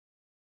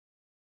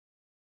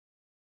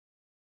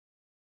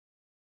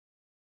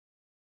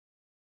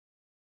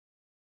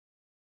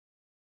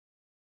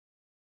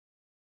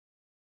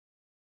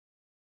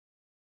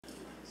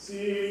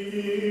Seek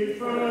ye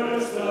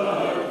first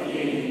the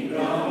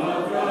kingdom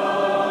of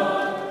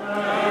God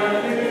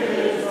and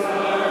his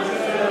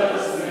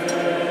righteousness,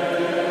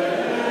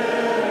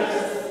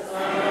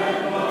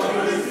 and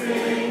all these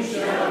things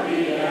shall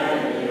be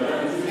added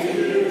unto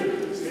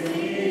you.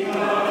 Sing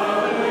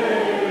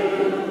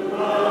hallelujah,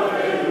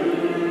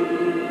 hallelujah.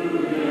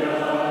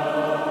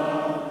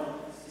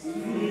 Seek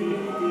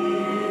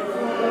ye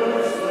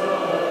first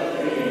the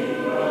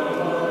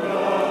kingdom of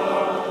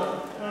God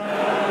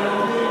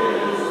and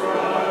his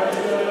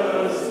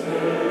righteousness,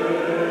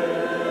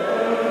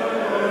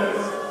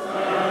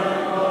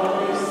 and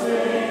all these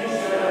things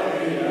shall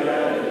be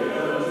added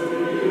unto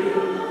you.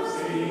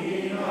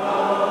 Sing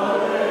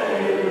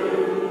hallelujah,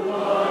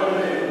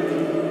 hallelujah.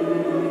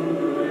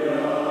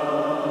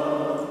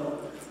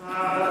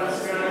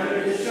 Ask and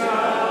it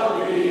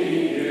shall be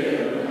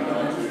given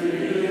unto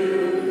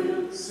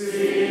you.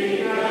 Seek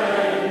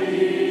and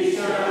ye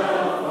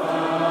shall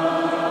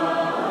find.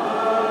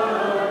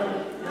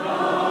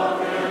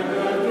 Knock and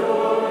the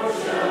door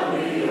shall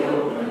be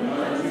opened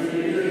unto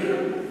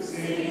you.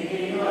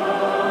 Sing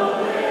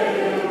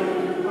hallelujah,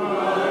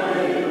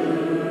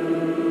 hallelujah.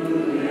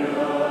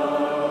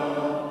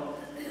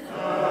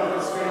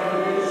 Ask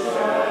and it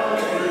shall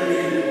be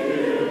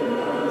given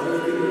unto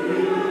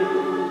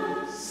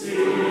you.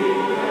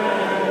 Seek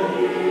and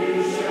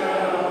ye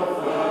shall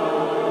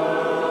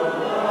find.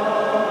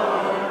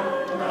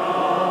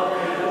 Knock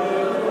and the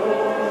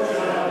door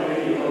shall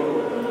be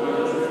opened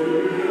unto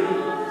you.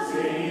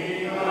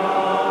 Sing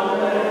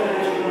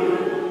hallelujah,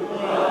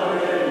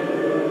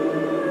 hallelujah.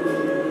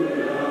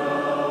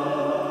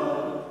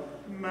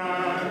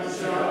 Man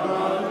shall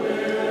not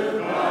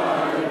live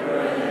by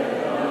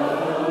bread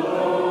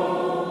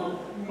alone,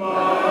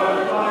 but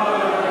by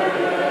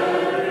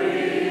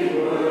every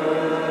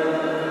word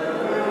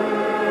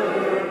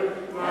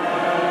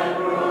that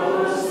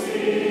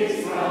proceeds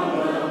from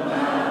the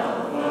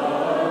mouth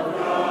of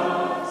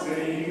God.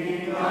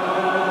 Singing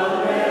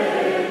hallelujah,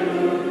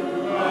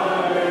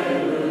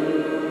 hallelujah.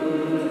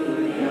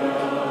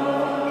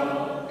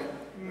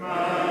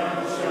 Man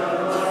shall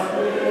not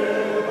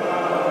live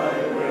by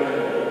bread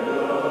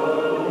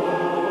alone,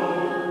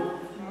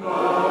 but by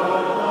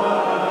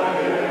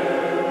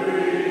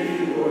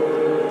every word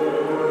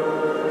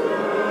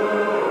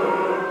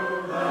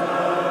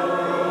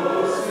that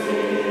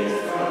proceeds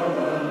from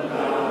the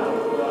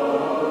mouth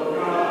of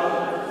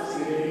God.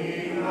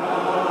 Singing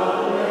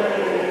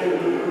hallelujah,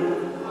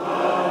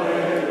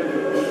 hallelujah.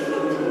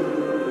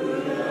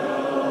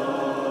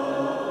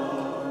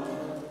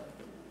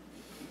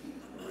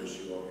 I wish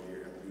you all could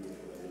hear how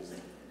beautiful that is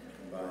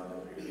combined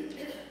up here.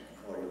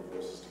 All your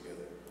voices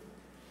together.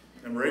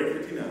 Number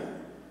 859.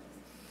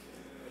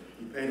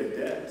 He paid a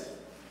debt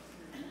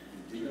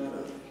he did not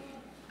owe.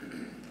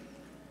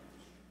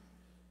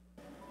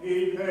 He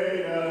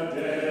paid a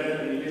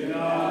debt he did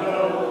not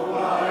owe. I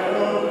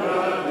owed a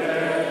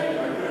debt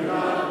I could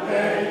not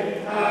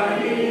pay. I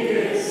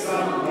needed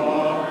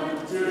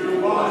someone to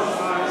wash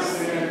my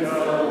sin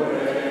away.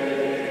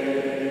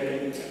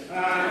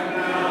 And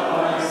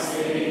now I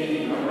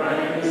sing a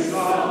brand new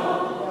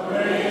song,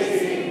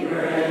 Amazing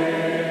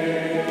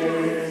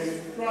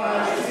Grace.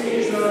 Christ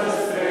Jesus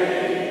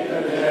paid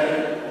the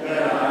debt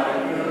that I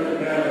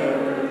could never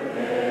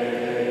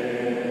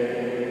pay.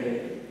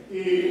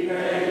 He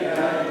paid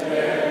that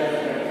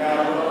debt at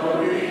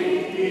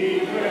Calvary. He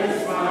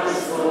cleansed my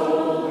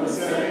soul and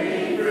set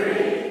me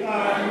free.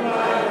 I'm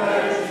glad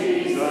that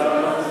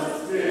Jesus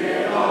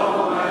did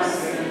all my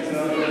sins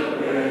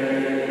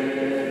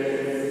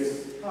erase.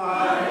 I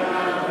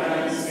now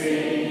can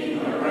sing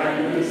a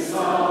brand new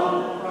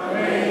song,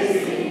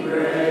 Amazing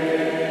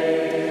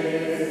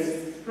Grace.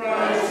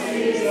 Christ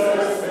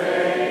Jesus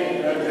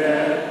paid the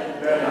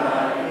debt that I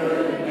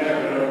could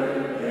never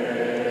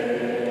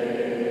pay.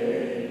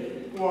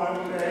 One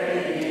day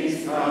he's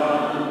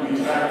coming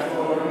back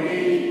for me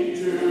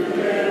to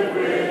live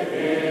with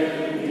him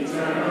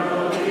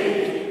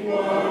eternally.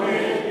 Won't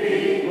it be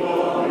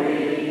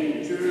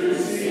glory to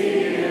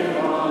see him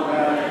on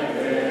that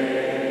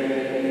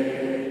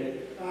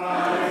day? I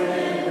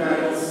think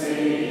I'll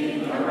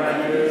sing a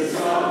brand new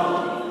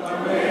song,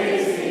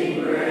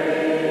 Amazing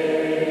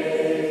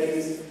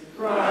Grace.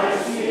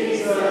 Christ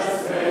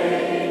Jesus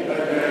paid the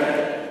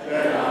debt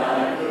that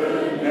I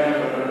could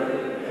never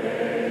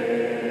pay.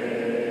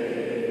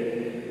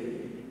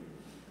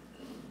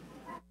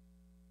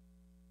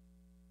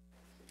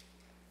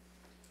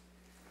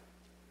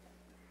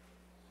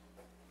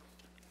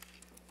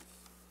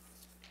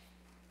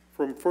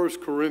 From 1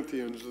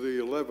 Corinthians, the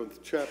 11th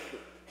chapter,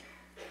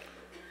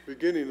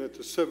 beginning at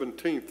the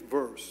 17th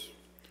verse,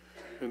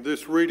 and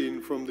this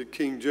reading from the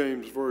King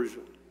James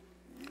Version.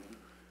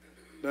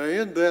 Now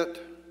in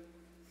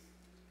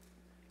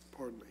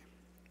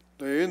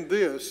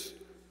this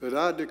that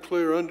I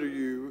declare unto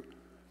you,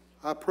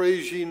 I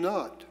praise ye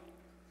not,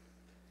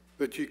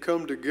 that ye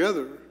come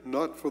together,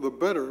 not for the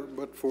better,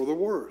 but for the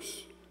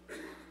worse.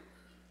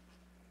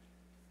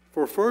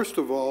 For first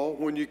of all,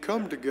 when you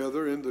come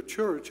together in the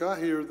church, I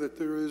hear that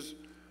there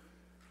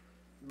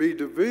be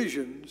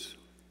divisions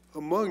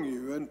among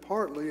you, and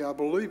partly I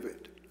believe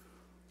it.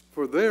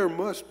 For there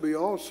must be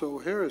also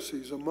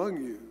heresies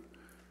among you,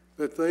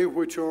 that they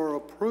which are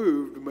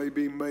approved may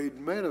be made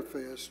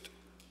manifest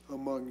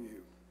among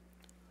you.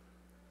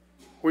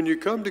 When you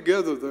come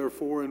together,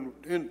 therefore,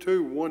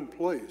 into one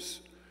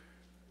place,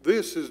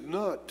 this is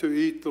not to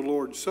eat the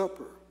Lord's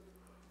Supper.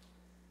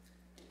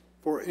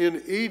 For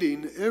in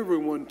eating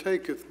everyone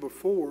taketh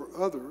before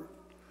other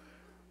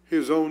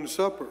his own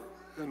supper,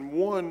 and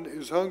one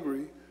is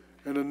hungry,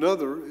 and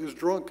another is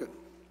drunken.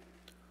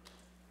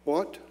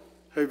 What?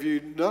 Have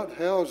ye not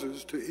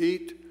houses to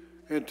eat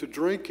and to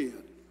drink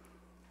in?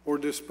 Or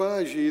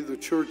despise ye the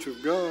church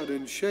of God,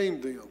 and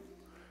shame them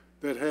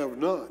that have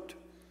not?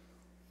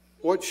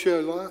 What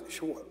shall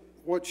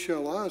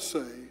I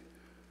say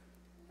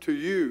to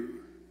you?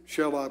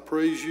 Shall I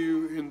praise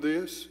you in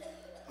this?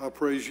 I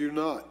praise you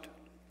not.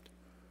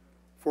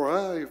 For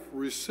I have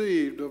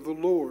received of the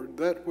Lord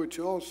that which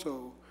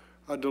also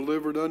I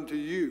delivered unto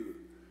you,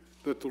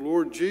 that the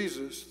Lord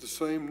Jesus, the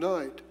same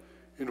night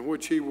in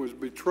which he was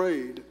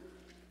betrayed,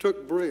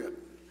 took bread.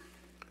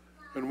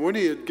 And when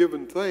he had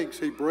given thanks,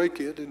 he brake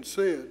it and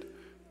said,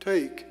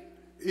 Take,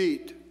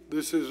 eat,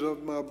 this is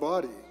of my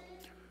body,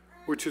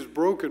 which is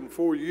broken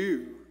for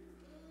you.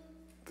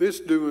 This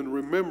do in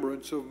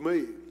remembrance of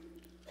me.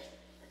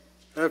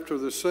 After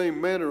the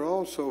same manner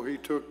also he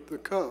took the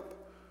cup,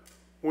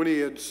 when he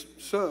had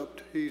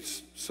supped,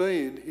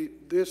 saying,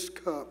 This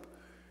cup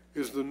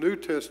is the New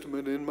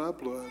Testament in my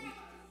blood.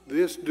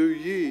 This do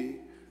ye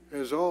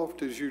as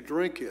oft as you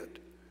drink it,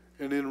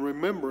 and in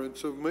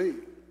remembrance of me.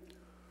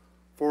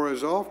 For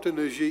as often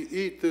as ye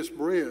eat this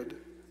bread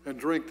and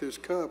drink this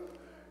cup,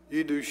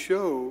 ye do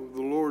show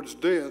the Lord's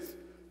death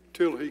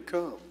till he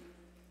come.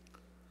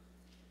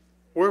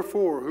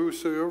 Wherefore,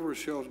 whosoever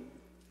shall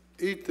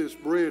eat this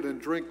bread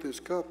and drink this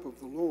cup of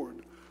the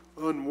Lord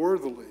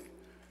unworthily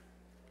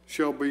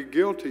shall be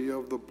guilty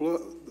of the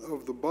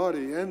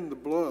body and the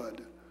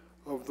blood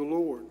of the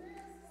Lord.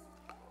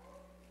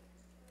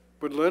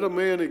 But let a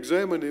man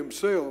examine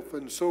himself,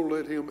 and so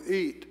let him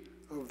eat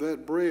of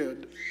that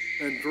bread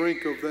and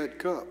drink of that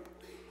cup.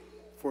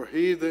 For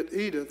he that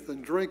eateth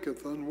and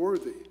drinketh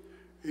unworthy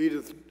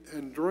eateth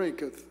and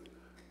drinketh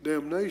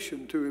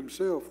damnation to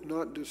himself,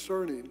 not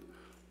discerning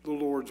the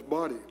Lord's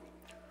body.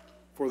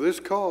 For this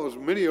cause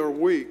many are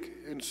weak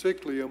and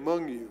sickly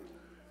among you,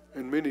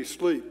 and many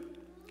sleep.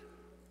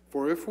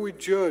 For if we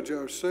judge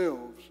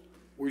ourselves,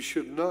 we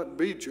should not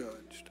be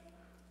judged.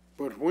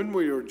 But when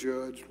we are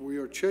judged, we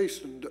are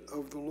chastened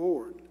of the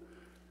Lord,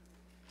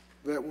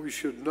 that we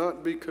should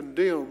not be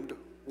condemned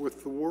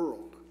with the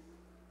world.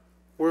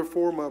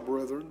 Wherefore, my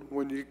brethren,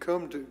 when ye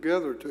come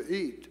together to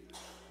eat,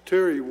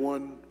 tarry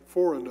one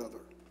for another.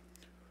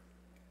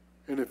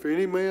 And if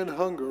any man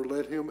hunger,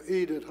 let him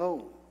eat at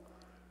home,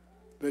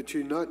 that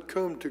ye not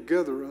come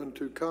together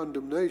unto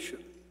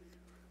condemnation.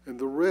 And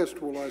the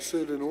rest will I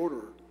set in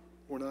order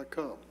when I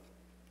come.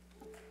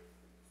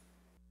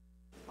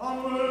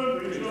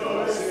 Onward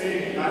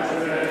rejoicing,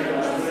 as day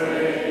was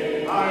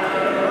day,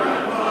 higher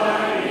and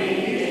mighty,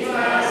 each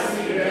blessed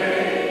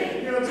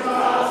day,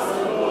 hilltops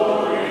of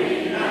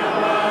glory,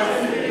 now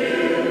rise in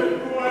view,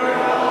 where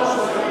all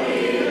shall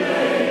be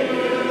made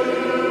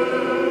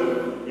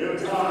new.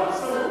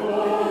 Hilltops of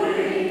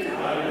glory, I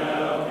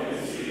now can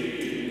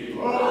see.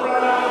 Oh,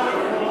 brother,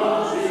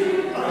 won't you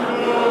come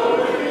go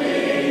with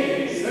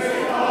me?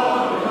 Safe on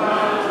the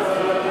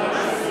mountain, I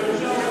still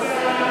shall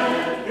stand.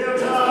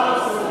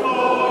 Hilltops of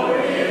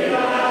glory,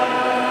 land.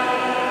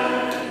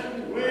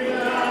 Way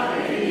down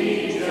in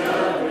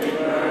Egypt, we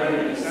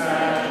burned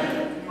sand.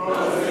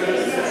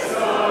 Moses had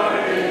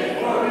started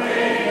for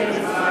Naaman's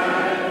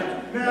land.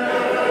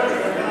 Never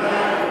turn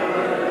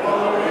backward,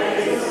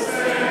 always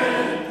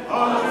ascend,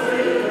 onto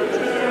the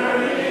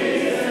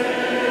journey's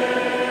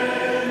end.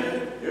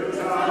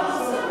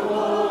 Hilltops of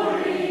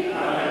glory, I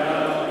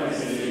now can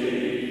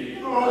see.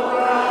 Oh,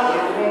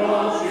 brother,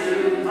 won't you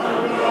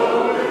come go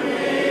with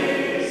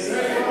me?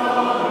 Safe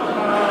on the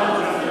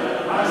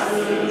mountain, I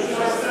still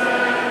shall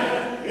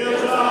stand.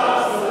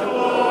 Hilltops of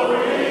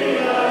glory,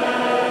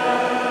 land.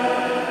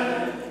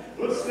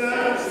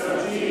 Footsteps of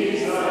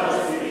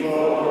Jesus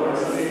before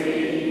us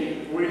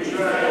lead. We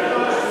tread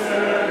God's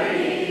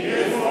journey,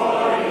 his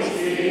warring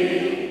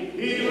speed.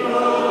 He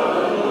rode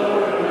the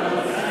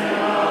wilderness and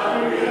up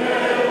the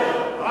hill.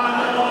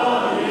 I'm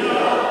on the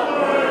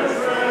upward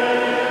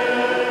trail.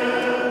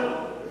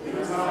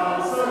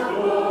 Hilltops of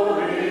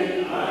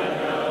glory, I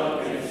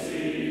now can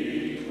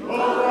see.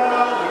 Oh,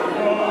 brother,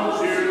 won't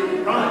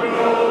you come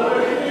go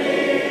with me?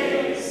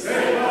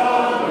 Safe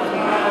on the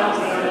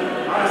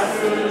mountain, I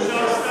soon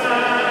shall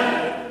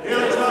stand.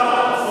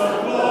 Hilltops of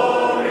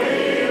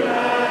glory,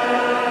 land.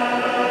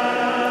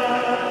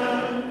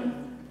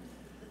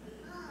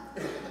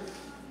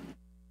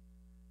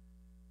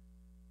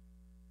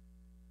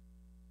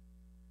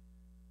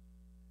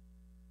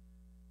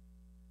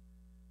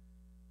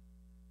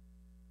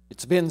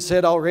 It's been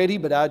said already,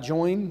 but I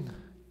join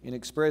in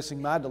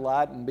expressing my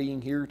delight in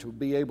being here to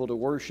be able to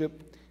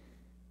worship.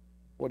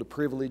 What a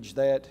privilege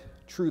that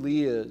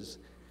truly is.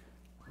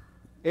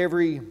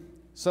 Every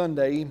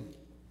Sunday,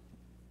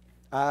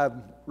 I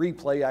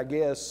replay, I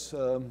guess,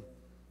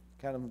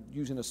 kind of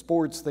using a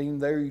sports theme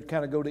there. You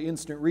kind of go to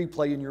instant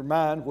replay in your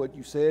mind what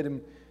you said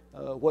and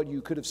what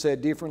you could have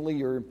said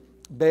differently or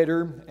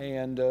better,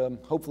 and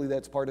hopefully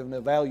that's part of an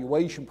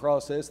evaluation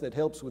process that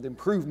helps with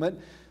improvement.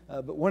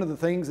 But one of the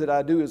things that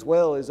I do as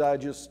well is I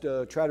just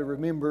try to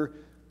remember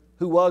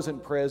who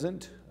wasn't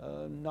present,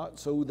 not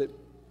so that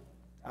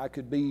I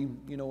could be,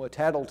 a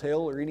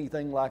tattletale or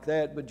anything like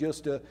that, but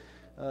just to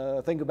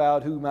think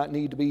about who might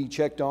need to be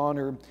checked on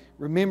or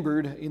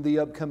remembered in the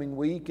upcoming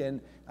week.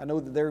 And I know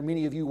that there are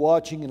many of you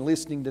watching and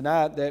listening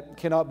tonight that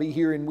cannot be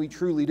here, and we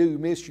truly do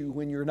miss you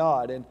when you're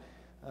not. And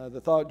the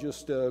thought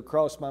just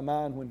crossed my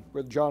mind when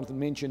Brother Jonathan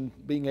mentioned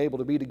being able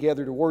to be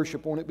together to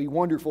worship. Won't it be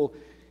wonderful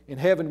in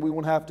heaven? We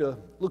won't have to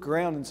look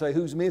around and say,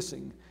 who's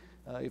missing?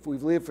 If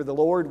we've lived for the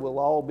Lord, we'll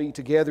all be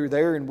together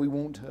there, and we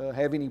won't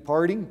have any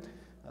parting.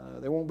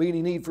 There won't be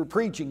any need for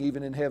preaching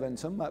even in heaven.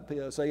 Some might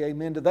say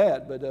amen to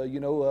that, but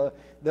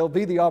there'll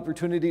be the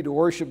opportunity to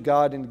worship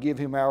God and to give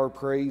Him our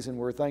praise, and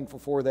we're thankful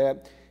for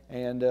that.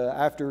 And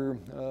after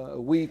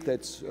a week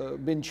that's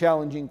been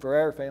challenging for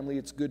our family,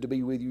 it's good to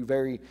be with you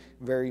very,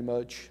 very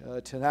much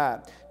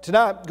tonight.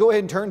 Tonight, go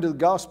ahead and turn to the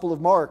Gospel of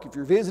Mark. If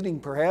you're visiting,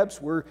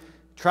 perhaps, we're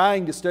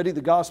trying to study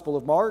the Gospel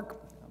of Mark,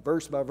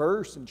 verse by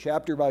verse and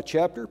chapter by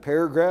chapter,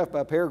 paragraph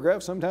by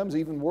paragraph, sometimes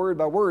even word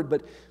by word,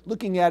 but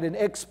looking at an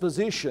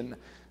exposition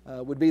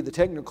would be the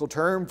technical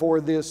term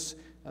for this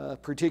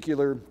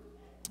particular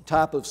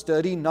type of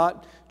study,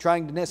 not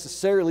trying to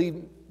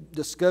necessarily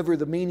discover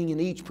the meaning in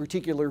each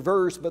particular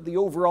verse, but the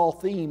overall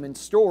theme and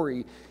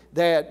story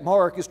that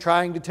Mark is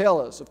trying to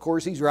tell us. Of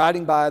course, he's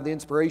writing by the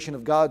inspiration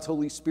of God's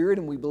Holy Spirit,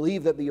 and we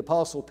believe that the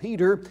Apostle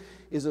Peter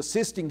is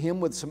assisting him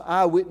with some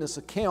eyewitness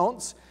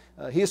accounts.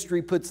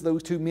 History puts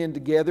those two men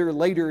together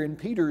later in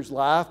Peter's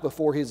life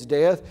before his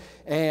death,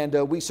 and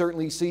we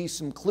certainly see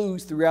some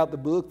clues throughout the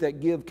book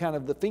that give kind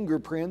of the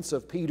fingerprints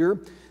of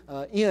Peter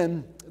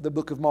in the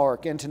book of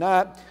Mark. And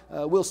tonight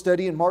we'll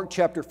study in Mark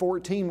chapter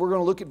 14. We're going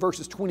to look at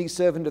verses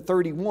 27 to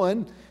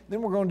 31.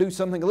 Then we're going to do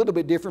something a little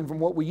bit different from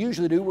what we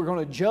usually do. We're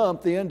going to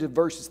jump then to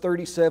verses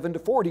 37 to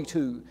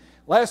 42.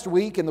 Last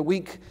week and the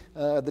week,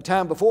 the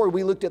time before,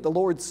 we looked at the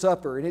Lord's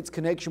Supper and its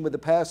connection with the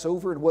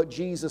Passover and what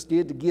Jesus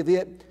did to give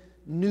it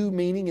new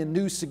meaning and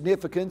new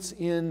significance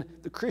in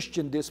the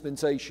Christian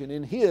dispensation,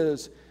 in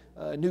His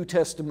New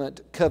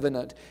Testament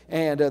covenant.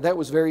 And that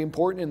was very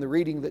important, in the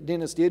reading that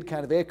Dennis did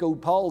kind of echoed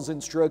Paul's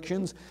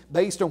instructions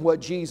based on what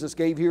Jesus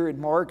gave here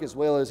in Mark as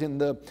well as in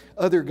the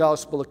other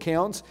gospel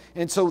accounts.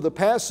 And so the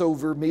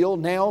Passover meal,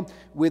 now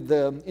with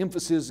the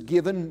emphasis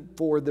given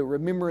for the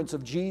remembrance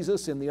of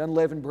Jesus in the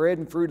unleavened bread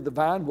and fruit of the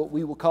vine, what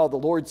we will call the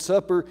Lord's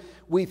Supper,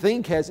 we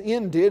think has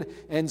ended.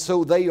 And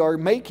so they are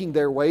making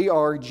their way,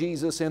 are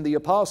Jesus and the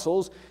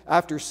apostles,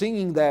 after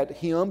singing that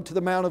hymn, to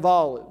the Mount of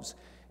Olives.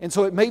 And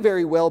so it may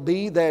very well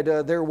be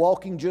that they're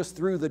walking just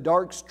through the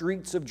dark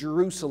streets of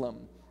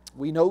Jerusalem.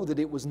 We know that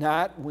it was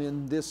night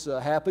when this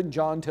happened.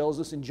 John tells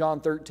us in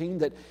John 13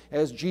 that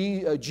as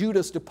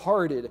Judas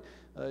departed,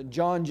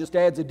 John just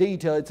adds a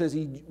detail. It says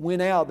he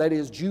went out, that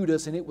is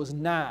Judas, and it was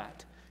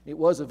night. It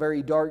was a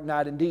very dark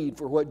night indeed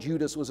for what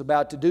Judas was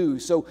about to do.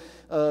 So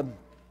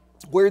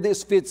where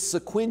this fits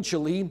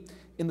sequentially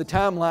in the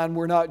timeline,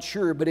 we're not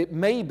sure, but it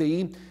may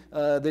be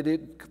that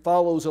it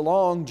follows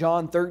along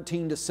John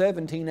 13 to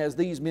 17 as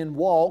these men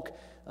walk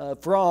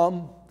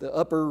from the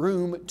upper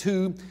room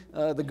to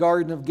the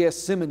Garden of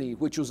Gethsemane,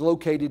 which was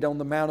located on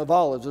the Mount of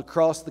Olives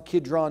across the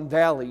Kidron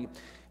Valley.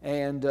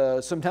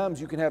 And sometimes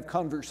you can have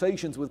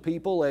conversations with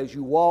people as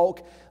you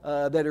walk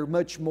that are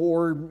much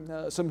more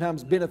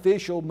sometimes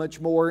beneficial, much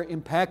more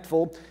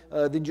impactful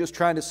than just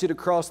trying to sit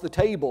across the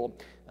table.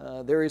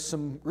 There is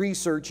some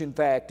research, in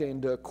fact,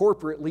 and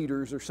corporate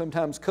leaders are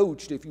sometimes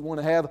coached. If you want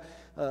to have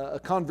a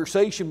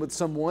conversation with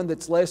someone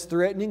that's less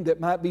threatening, that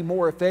might be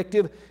more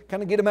effective,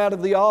 kind of get them out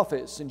of the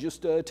office and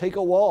just take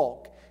a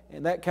walk.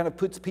 And that kind of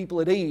puts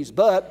people at ease.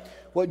 But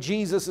what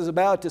Jesus is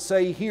about to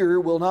say here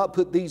will not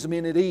put these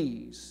men at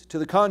ease. To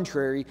the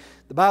contrary,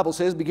 the Bible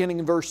says, beginning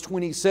in verse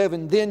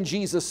 27, "Then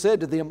Jesus said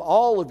to them,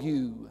 'All of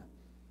you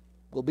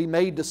will be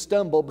made to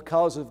stumble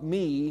because of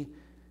me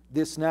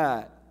this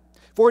night.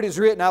 For it is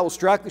written, I will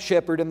strike the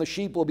shepherd, and the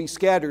sheep will be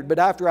scattered. But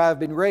after I have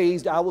been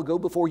raised, I will go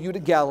before you to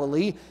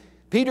Galilee.'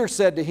 Peter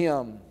said to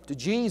him," to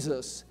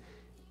Jesus,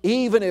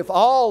 "Even if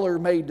all are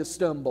made to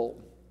stumble,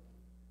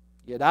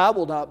 yet I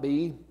will not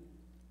be."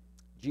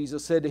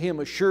 Jesus said to him,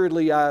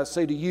 "Assuredly I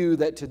say to you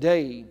that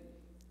today,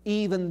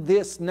 even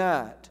this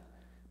night,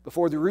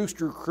 before the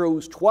rooster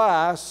crows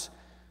twice,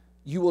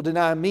 you will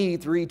deny me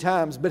 3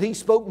 times. But he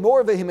spoke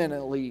more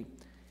vehemently,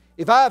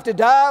 "If I have to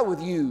die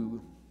with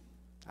you,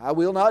 I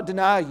will not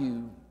deny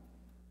you."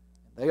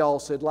 They all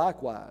said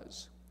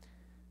likewise.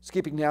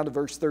 Skipping now to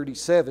verse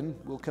 37,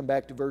 we'll come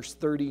back to verse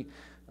 32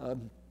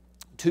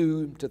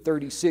 to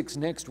 36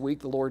 next week,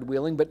 the Lord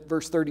willing. But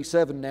verse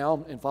 37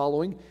 now and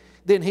following.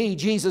 "Then he,"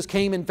 Jesus,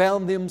 "came and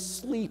found them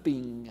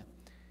sleeping,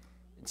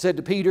 and said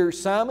to Peter,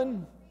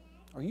 'Simon,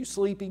 are you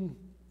sleeping?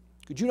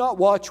 Could you not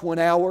watch 1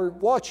 hour?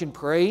 Watch and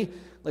pray,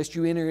 lest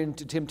you enter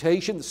into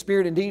temptation. The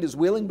spirit indeed is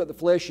willing, but the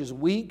flesh is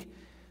weak.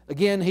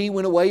 Again, he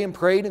went away and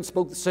prayed and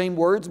spoke the same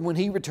words. And when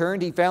he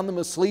returned, he found them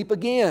asleep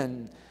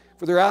again,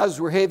 for their eyes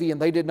were heavy,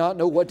 and they did not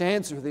know what to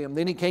answer them.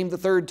 Then he came the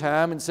third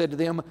time and said to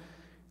them,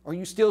 Are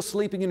you still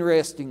sleeping and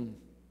resting?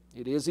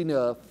 It is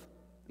enough.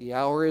 The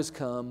hour has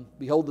come.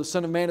 Behold, the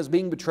Son of Man is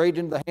being betrayed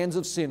into the hands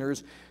of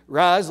sinners.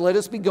 Rise, let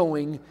us be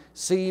going.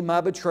 See, my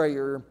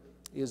betrayer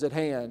is at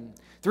hand.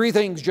 Three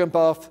things jump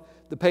off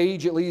the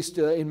page, at least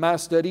in my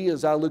study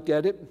as I looked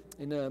at it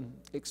in an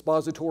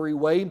expository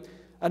way.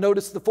 I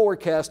noticed the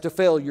forecast of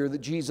failure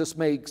that Jesus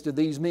makes to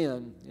these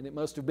men, and it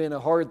must have been a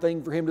hard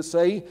thing for him to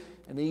say,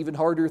 and an even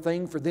harder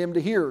thing for them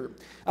to hear.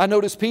 I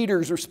noticed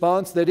Peter's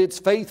response that it's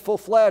faithful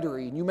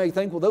flattery, and you may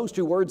think, well, those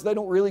two words, they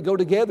don't really go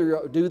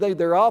together, do they?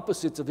 They're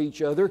opposites of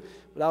each other,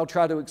 but I'll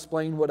try to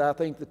explain what I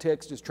think the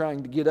text is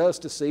trying to get us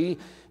to see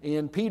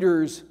in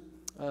Peter's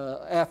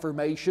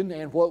affirmation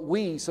and what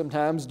we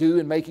sometimes do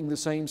in making the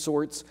same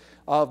sorts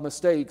of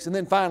mistakes. And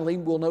then finally,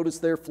 we'll notice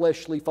their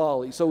fleshly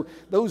folly. So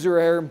those are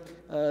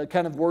our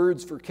kind of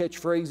words for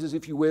catchphrases,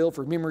 if you will,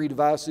 for memory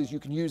devices. You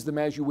can use them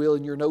as you will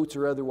in your notes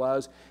or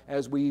otherwise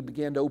as we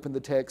begin to open the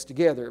text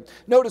together.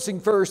 Noticing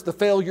first the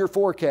failure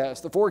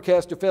forecast, the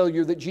forecast of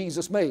failure that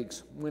Jesus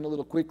makes. Went a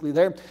little quickly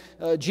there.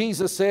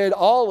 Jesus said,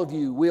 all of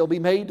you will be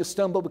made to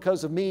stumble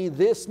because of me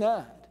this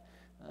night.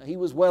 He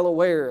was well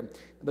aware,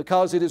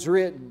 because it is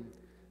written.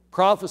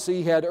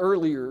 Prophecy had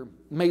earlier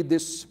made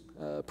this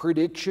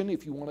prediction,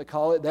 if you want to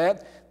call it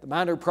that. The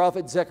minor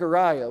prophet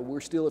Zechariah, we're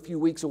still a few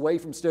weeks away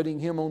from studying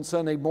him on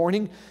Sunday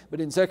morning,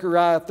 but in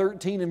Zechariah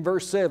 13 and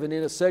verse 7,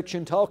 in a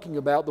section talking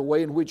about the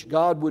way in which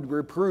God would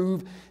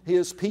reprove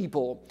His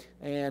people.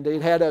 And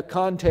it had a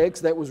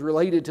context that was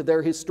related to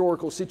their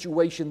historical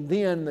situation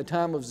then, the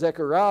time of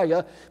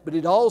Zechariah, but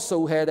it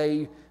also had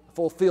a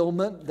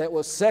fulfillment that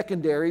was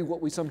secondary,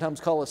 what we sometimes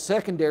call a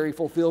secondary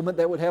fulfillment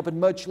that would happen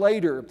much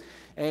later.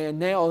 And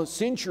now,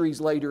 centuries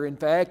later, in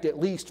fact, at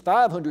least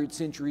 500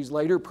 centuries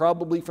later,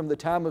 probably from the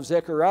time of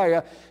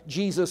Zechariah,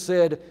 Jesus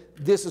said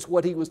this is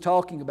what He was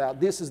talking about.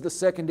 This is the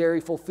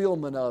secondary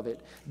fulfillment of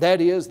it. That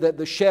is that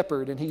the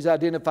shepherd, and He's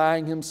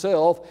identifying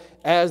Himself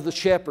as the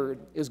shepherd,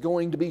 is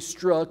going to be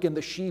struck and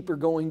the sheep are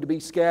going to be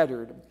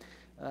scattered.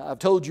 I've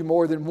told you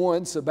more than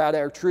once about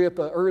our trip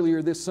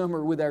earlier this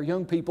summer with our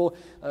young people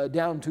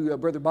down to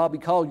Brother Bobby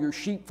Collier's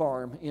sheep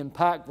farm in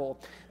Pikeville.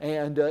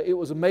 And it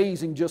was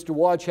amazing just to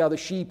watch how the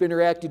sheep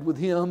interacted with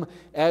him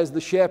as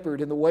the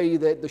shepherd and the way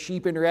that the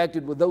sheep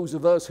interacted with those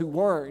of us who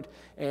weren't.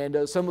 And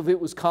some of it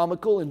was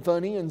comical and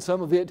funny, and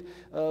some of it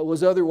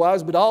was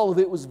otherwise, but all of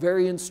it was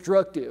very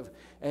instructive.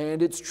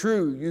 And it's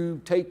true, you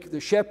take the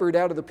shepherd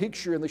out of the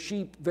picture and the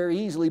sheep very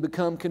easily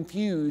become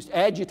confused,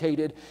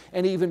 agitated,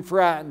 and even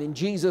frightened. And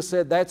Jesus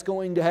said that's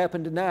going to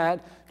happen tonight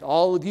to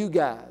all of you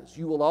guys.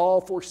 You will all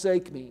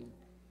forsake me.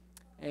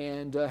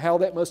 And how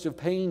that must have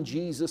pained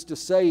Jesus to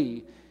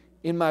say,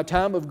 in my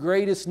time of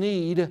greatest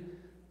need,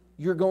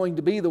 you're going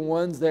to be the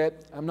ones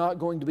that I'm not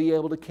going to be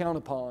able to count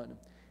upon.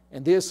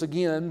 And this,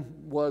 again,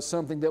 was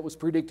something that was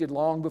predicted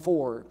long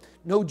before.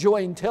 No joy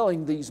in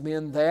telling these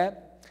men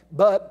that.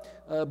 But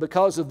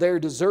because of their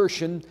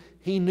desertion,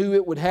 He knew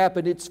it would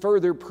happen. It's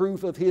further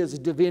proof of His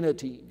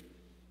divinity.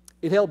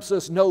 It helps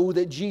us know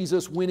that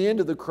Jesus went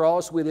into the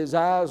cross with His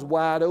eyes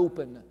wide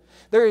open.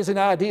 There is an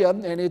idea,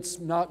 and it's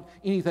not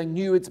anything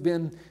new, it's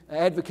been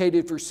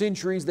advocated for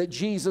centuries, that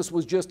Jesus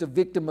was just a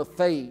victim of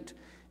fate.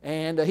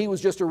 And He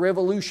was just a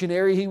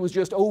revolutionary. He was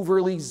just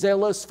overly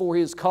zealous for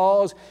His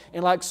cause.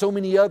 And like so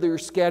many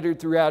others scattered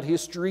throughout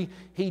history,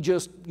 He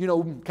just,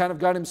 kind of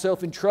got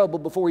Himself in trouble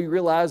before He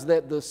realized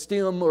that the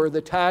stem or the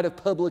tide of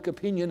public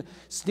opinion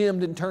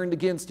stemmed and turned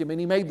against Him.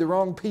 And He made the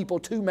wrong people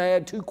too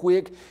mad, too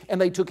quick,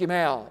 and they took Him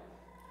out.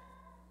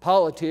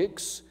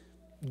 Politics,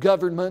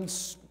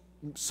 governments,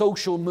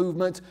 social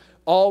movements,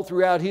 all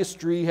throughout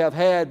history have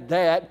had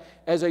that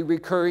as a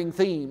recurring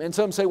theme. And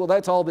some say, well,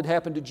 that's all that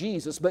happened to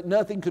Jesus, but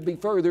nothing could be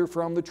further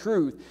from the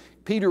truth.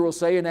 Peter will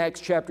say in Acts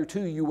chapter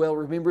 2, you well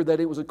remember, that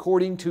it was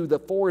according to the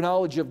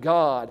foreknowledge of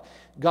God,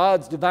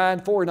 God's divine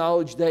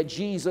foreknowledge, that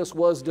Jesus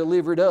was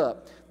delivered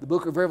up. The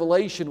book of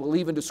Revelation will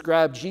even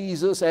describe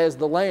Jesus as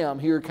the lamb,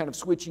 here kind of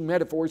switching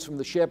metaphors from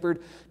the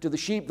shepherd to the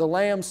sheep, the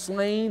lamb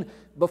slain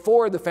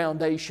before the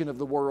foundation of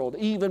the world,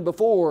 even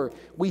before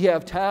we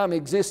have time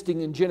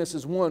existing in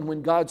Genesis 1,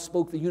 when God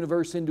spoke the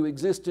universe into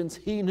existence.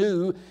 He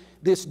knew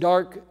this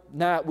dark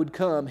night would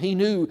come. He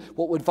knew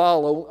what would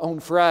follow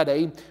on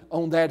Friday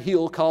on that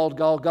hill called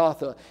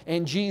Golgotha.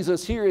 And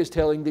Jesus here is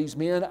telling these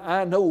men,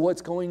 I know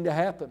what's going to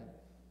happen.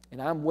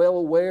 And I'm well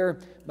aware,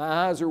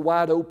 my eyes are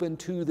wide open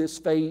to this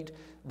fate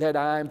that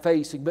I'm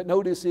facing. But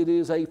notice it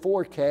is a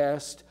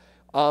forecast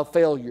of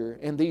failure,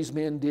 and these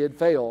men did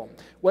fail.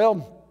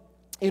 Well,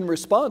 in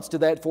response to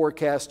that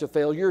forecast of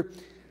failure,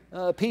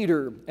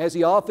 Peter, as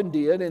he often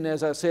did, and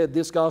as I said,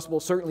 this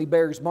gospel certainly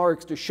bears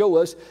marks to show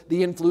us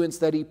the influence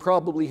that he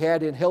probably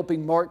had in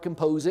helping Mark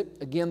compose it.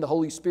 Again, the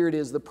Holy Spirit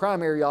is the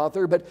primary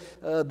author, but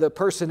the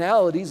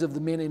personalities of the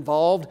men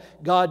involved,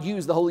 God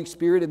used the Holy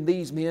Spirit and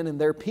these men and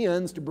their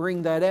pens to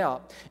bring that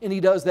out. And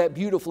he does that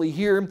beautifully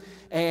here,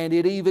 and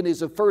it even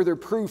is a further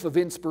proof of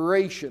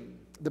inspiration.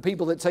 The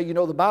people that say,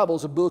 the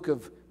Bible's a book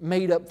of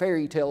made-up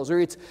fairy tales, or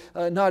it's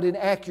not an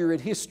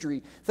accurate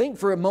history. Think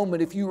for a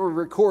moment, if you were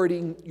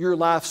recording your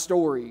life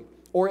story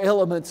or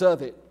elements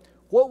of it,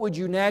 what would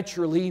you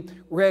naturally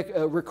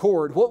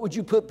record? What would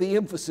you put the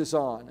emphasis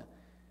on?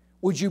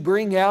 Would you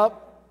bring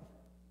out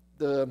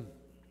the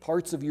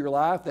parts of your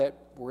life that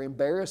were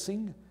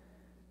embarrassing?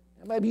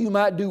 Maybe you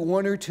might do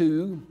one or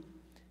two.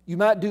 You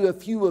might do a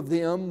few of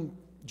them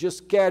just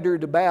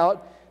scattered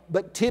about.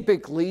 But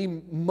typically,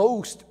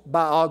 most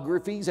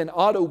biographies and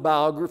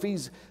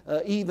autobiographies,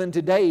 even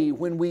today,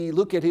 when we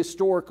look at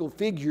historical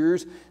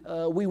figures,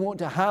 we want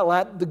to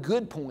highlight the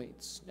good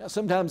points. Now,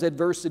 sometimes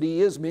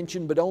adversity is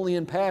mentioned, but only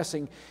in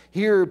passing.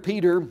 Here,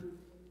 Peter,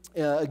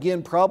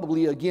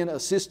 probably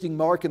assisting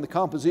Mark in the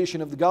composition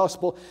of the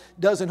gospel,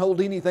 doesn't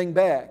hold anything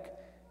back.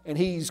 And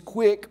he's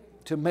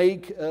quick to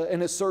make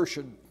an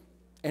assertion.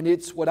 And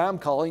it's what I'm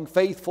calling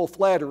faithful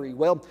flattery.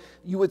 Well,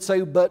 you would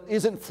say, but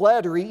isn't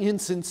flattery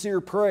insincere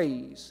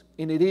praise?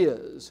 And it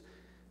is.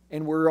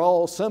 And we're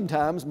all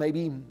sometimes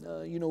maybe,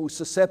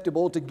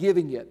 susceptible to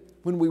giving it.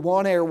 When we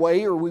want our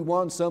way or we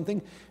want something,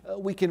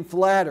 we can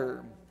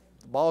flatter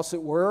the boss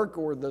at work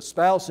or the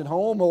spouse at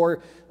home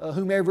or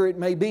whomever it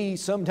may be.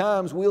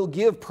 Sometimes we'll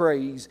give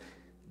praise,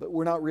 but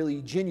we're not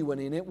really genuine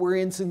in it. We're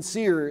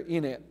insincere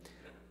in it.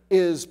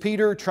 Is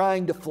Peter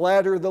trying to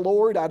flatter the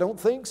Lord? I don't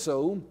think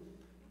so.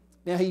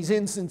 Now, he's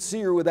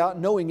insincere without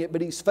knowing it,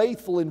 but he's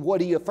faithful in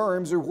what he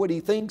affirms or what he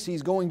thinks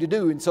he's going to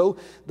do. And so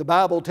the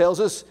Bible tells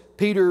us,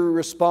 Peter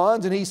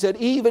responds, and he said,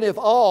 even if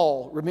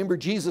all, remember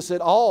Jesus said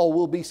all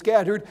will be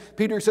scattered.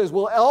 Peter says,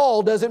 well,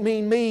 all doesn't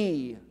mean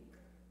me.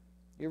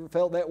 You ever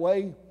felt that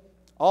way?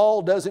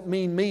 All doesn't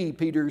mean me,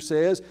 Peter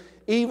says.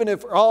 Even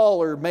if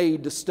all are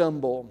made to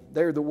stumble.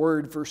 There the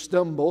word for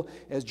stumble,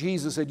 as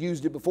Jesus had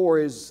used it before,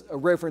 is a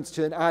reference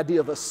to an idea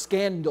of a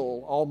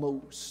scandal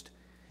almost.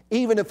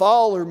 Even if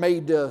all are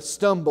made to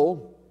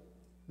stumble,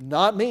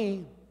 not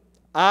me,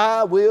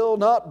 I will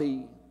not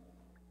be.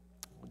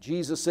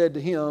 Jesus said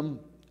to him,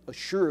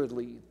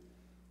 assuredly.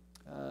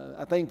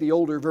 I think the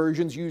older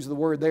versions use the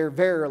word there,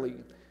 verily.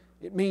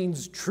 It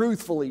means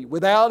truthfully,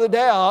 without a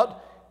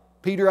doubt.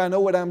 Peter, I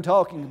know what I'm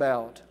talking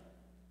about.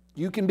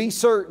 You can be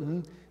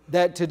certain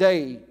that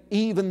today,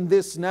 even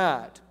this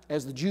night,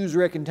 as the Jews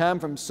reckon time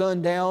from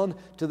sundown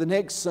to the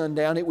next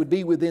sundown, it would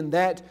be within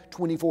that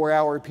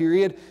 24-hour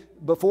period.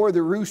 Before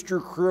the rooster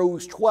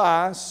crows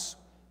twice,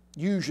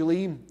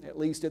 usually, at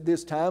least at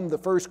this time, the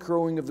first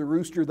crowing of the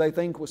rooster they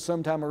think was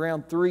sometime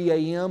around 3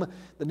 a.m.,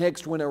 the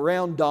next one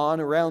around dawn,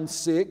 around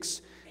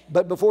 6.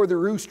 But before the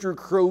rooster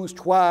crows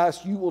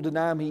twice, you will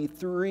deny me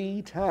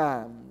 3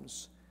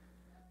 times.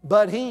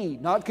 But he,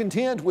 not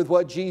content with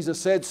what Jesus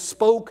said,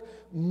 spoke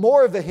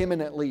more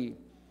vehemently.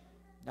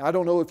 Now, I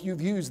don't know if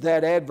you've used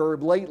that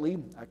adverb lately.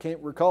 I can't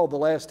recall the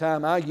last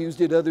time I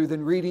used it other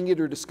than reading it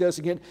or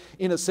discussing it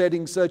in a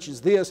setting such as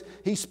this.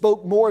 He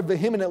spoke more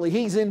vehemently.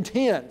 He's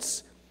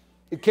intense.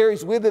 It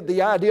carries with it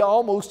the idea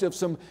almost of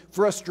some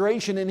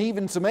frustration and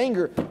even some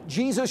anger.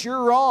 Jesus,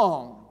 you're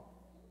wrong,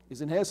 is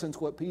in essence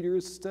what Peter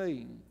is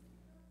saying.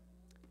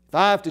 If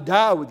I have to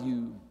die with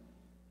you,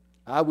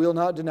 I will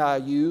not deny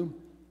you.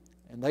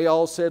 And they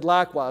all said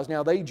likewise.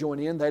 Now they join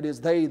in, that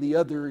is they, the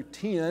other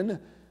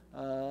 10,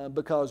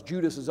 because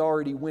Judas has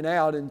already went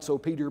out, and so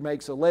Peter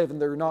makes 11.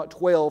 There are not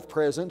 12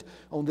 present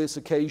on this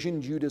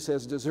occasion. Judas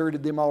has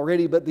deserted them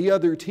already, but the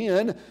other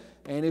 10,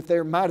 and if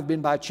there might have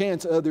been by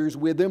chance others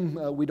with them,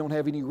 we don't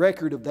have any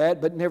record of that,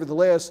 but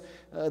nevertheless,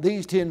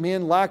 these 10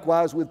 men,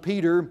 likewise with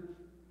Peter,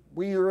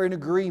 we are in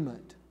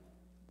agreement.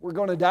 We're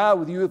going to die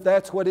with you if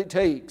that's what it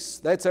takes.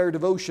 That's our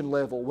devotion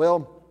level.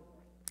 Well,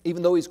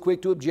 even though he's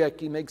quick to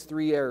object, he makes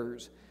 3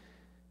 errors.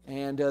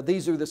 And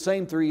these are the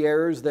same 3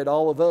 errors that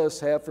all of us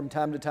have from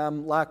time to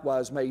time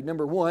likewise made.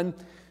 Number 1,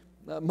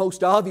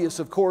 most obvious,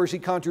 of course, he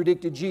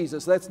contradicted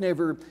Jesus. That's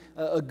never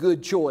a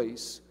good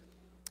choice.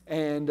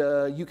 And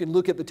you can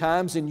look at the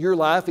times in your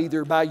life,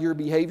 either by your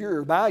behavior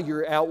or by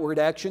your outward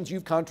actions,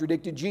 you've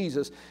contradicted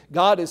Jesus.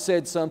 God has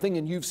said something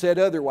and you've said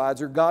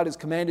otherwise, or God has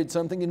commanded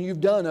something and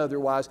you've done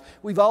otherwise.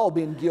 We've all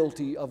been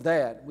guilty of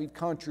that. We've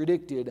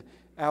contradicted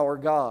our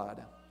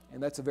God.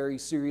 And that's a very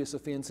serious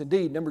offense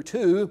indeed. Number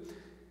 2,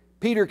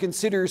 Peter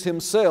considers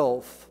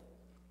himself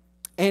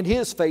and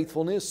his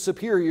faithfulness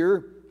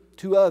superior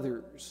to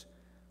others.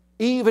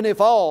 Even if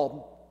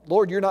all,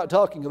 Lord, you're not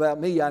talking about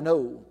me, I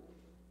know.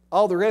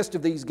 All the rest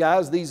of these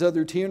guys, these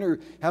other 10, or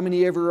how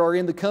many ever are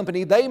in the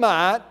company, they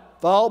might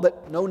fall,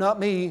 but no, not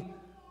me.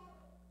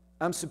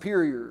 I'm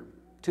superior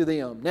to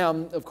them. Now,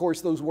 of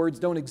course, those words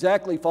don't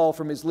exactly fall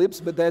from his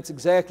lips, but that's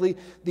exactly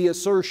the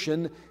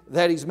assertion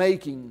that he's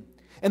making.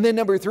 And then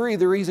number 3,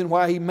 the reason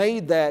why he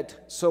made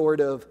that sort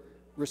of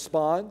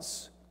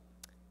response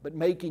but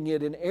making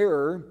it an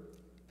error.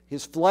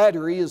 His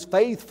flattery is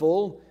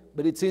faithful,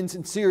 but it's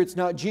insincere, it's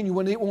not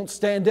genuine, it won't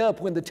stand up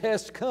when the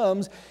test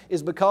comes,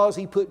 is because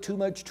he put too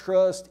much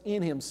trust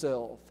in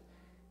himself,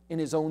 in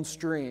his own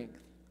strength.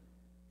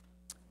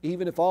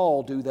 Even if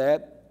all do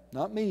that,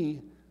 not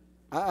me.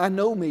 I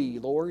know me,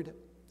 Lord.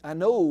 I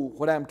know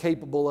what I'm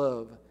capable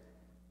of.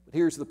 But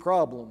here's the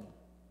problem.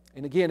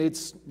 And again,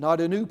 it's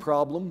not a new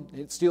problem.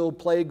 It still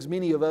plagues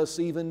many of us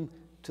even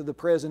to the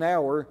present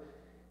hour.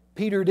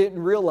 Peter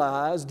didn't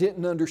realize,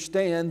 didn't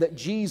understand that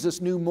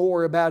Jesus knew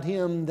more about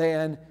him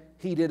than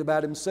he did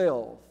about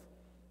himself.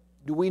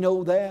 Do we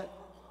know that?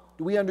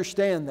 Do we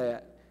understand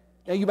that?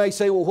 Now you may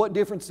say, well, what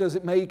difference does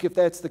it make if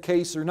that's the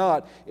case or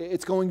not?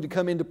 It's going to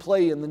come into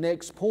play in the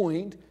next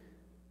point.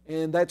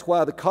 And that's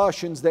why the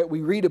cautions that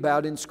we read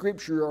about in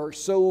Scripture are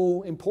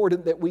so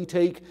important that we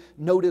take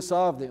notice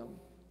of them.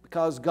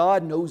 Because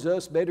God knows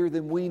us better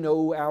than we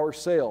know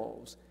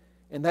ourselves.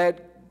 And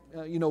that,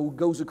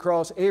 goes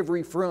across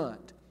every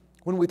front.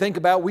 When we think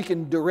about we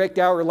can direct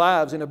our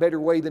lives in a better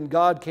way than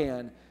God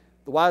can,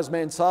 the wise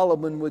man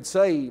Solomon would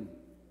say,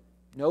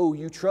 no,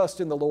 you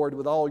trust in the Lord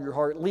with all your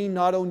heart. Lean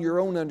not on your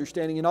own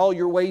understanding. In all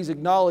your ways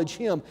acknowledge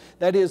Him.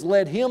 That is,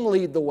 let Him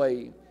lead the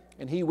way,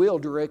 and He will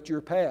direct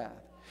your path.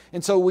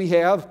 And so we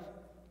have,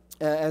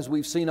 as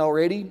we've seen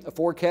already, a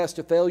forecast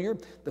of failure,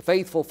 the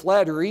faithful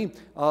flattery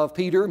of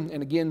Peter.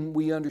 And again,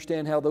 we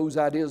understand how those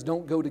ideas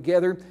don't go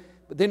together.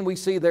 But then we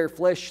see their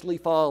fleshly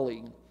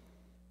folly.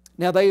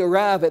 Now they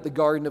arrive at the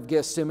Garden of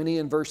Gethsemane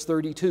in verse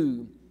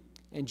 32.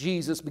 And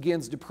Jesus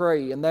begins to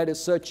pray. And that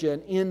is such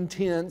an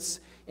intense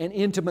and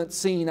intimate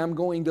scene. I'm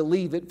going to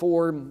leave it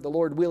for, the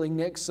Lord willing,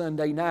 next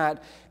Sunday night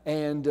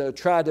and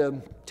try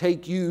to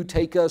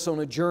take us on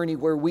a journey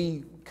where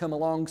we come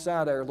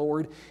alongside our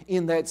Lord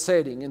in that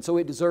setting. And so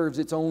it deserves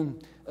its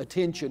own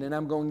attention, and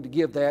I'm going to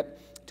give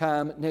that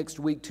time next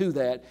week to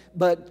that.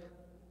 But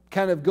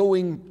kind of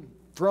going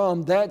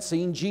from that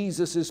scene,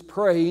 Jesus is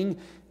praying,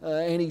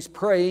 and He's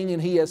praying,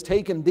 and He has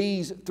taken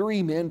these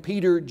three men,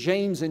 Peter,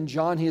 James, and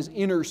John, His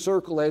inner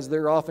circle as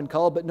they're often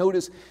called. But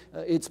notice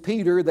it's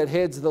Peter that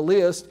heads the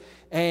list.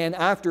 And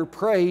after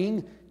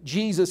praying,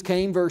 Jesus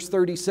came, verse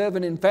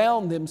 37, and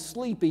found them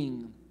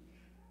sleeping.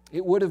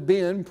 It would have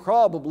been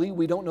probably,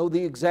 we don't know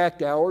the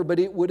exact hour, but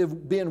it would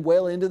have been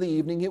well into the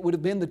evening. It would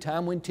have been the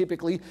time when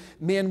typically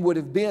men would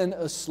have been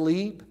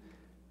asleep.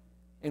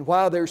 And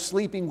while they're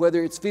sleeping,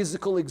 whether it's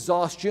physical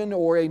exhaustion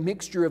or a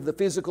mixture of the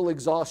physical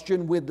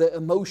exhaustion with the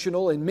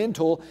emotional and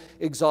mental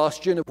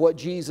exhaustion of what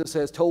Jesus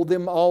has told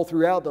them all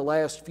throughout the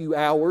last few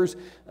hours,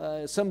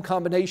 some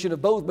combination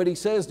of both. But He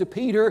says to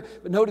Peter,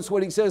 but notice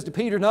what He says to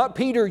Peter, not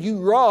Peter, you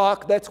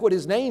rock. That's what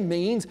his name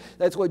means.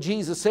 That's what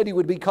Jesus said he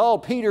would be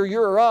called. Peter,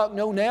 you're a rock.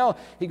 No, now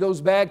He goes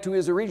back to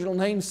his original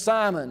name,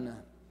 Simon.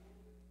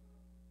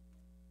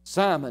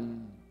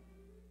 Simon,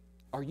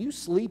 are you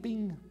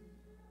sleeping?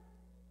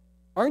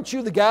 Aren't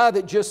you the guy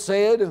that just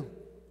said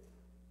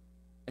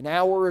an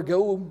hour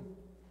ago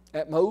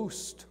at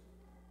most?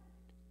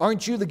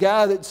 Aren't you the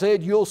guy that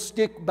said you'll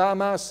stick by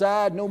my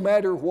side no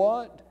matter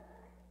what?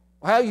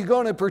 How are you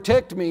going to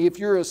protect me if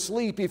you're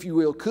asleep, if you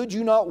will? Could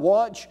you not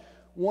watch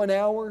 1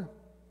 hour?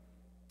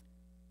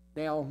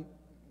 Now,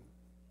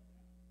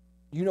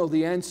 you know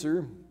the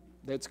answer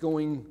that's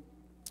going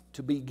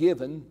to be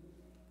given,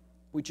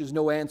 which is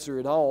no answer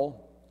at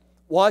all.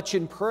 Watch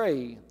and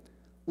pray,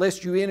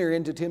 lest you enter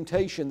into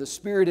temptation. The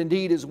spirit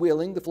indeed is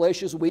willing, the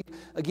flesh is weak.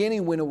 Again He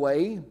went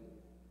away,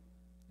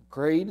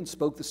 prayed, and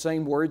spoke the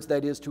same words,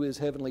 that is, to His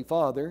heavenly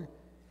Father.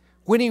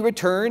 When He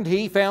returned,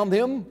 He found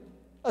them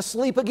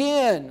asleep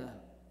again,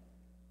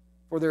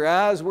 for their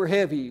eyes were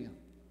heavy,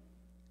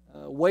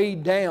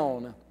 weighed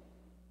down.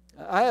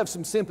 I have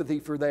some sympathy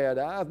for that.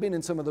 I've been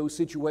in some of those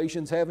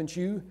situations, haven't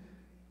you?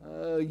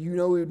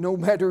 No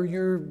matter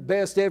your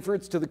best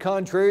efforts, to the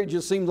contrary, it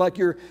just seems like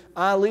your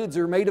eyelids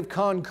are made of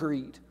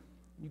concrete.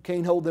 You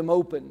can't hold them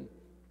open.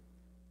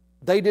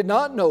 They did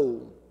not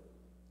know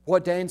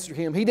what to answer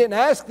Him. He didn't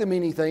ask them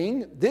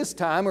anything this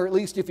time, or at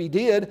least if He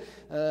did,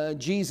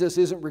 Jesus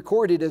isn't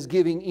recorded as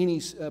giving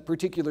any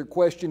particular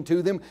question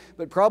to them,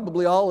 but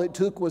probably all it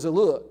took was a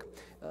look.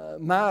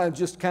 My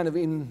just kind of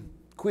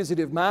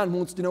inquisitive mind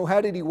wants to know,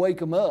 how did He wake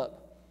them up?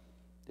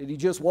 Did He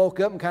just walk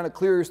up and kind of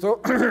clear His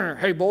throat?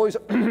 Hey boys.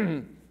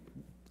 Did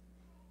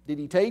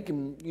He take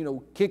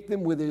and, kick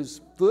them with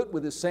His foot,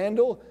 with His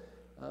sandal?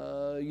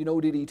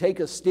 Did He take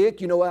a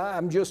stick?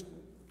 I'm just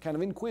kind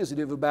of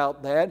inquisitive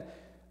about that.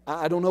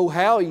 I don't know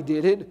how He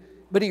did it,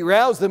 but He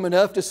roused them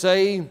enough to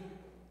say,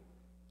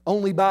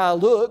 only by a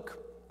look,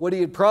 what He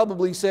had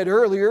probably said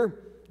earlier,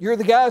 you're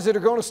the guys that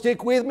are going to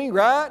stick with me,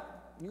 right?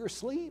 You're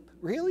asleep?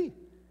 Really?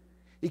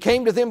 He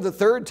came to them the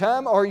third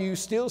time, are you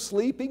still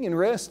sleeping and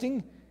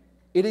resting?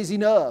 It is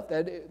enough.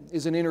 That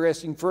is an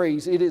interesting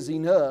phrase. It is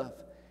enough.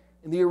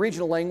 In the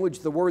original language,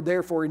 the word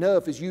therefore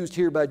enough is used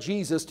here by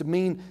Jesus to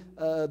mean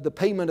the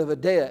payment of a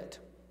debt.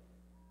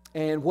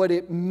 And what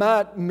it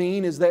might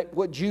mean is that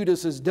what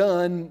Judas has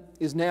done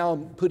is now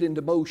put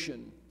into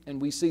motion.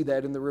 And we see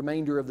that in the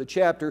remainder of the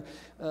chapter.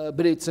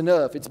 But it's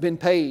enough. It's been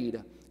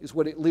paid. is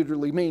what it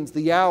literally means.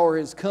 The hour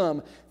has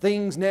come.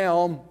 Things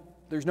now,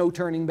 there's no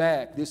turning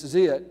back. This is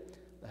it.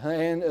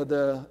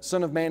 The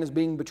Son of Man is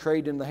being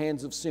betrayed in the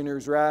hands of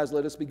sinners. Rise,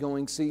 let us be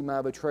going. See,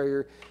 my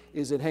betrayer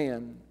is at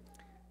hand.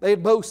 They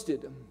had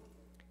boasted,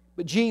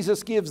 but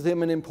Jesus gives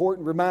them an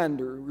important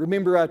reminder.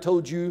 Remember, I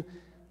told you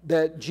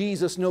that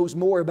Jesus knows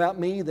more about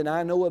me than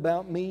I know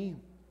about me.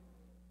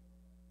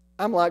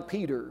 I'm like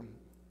Peter.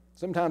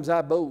 Sometimes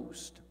I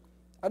boast.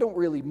 I don't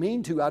really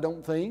mean to, I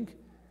don't think.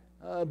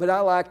 But I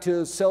like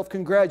to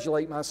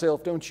self-congratulate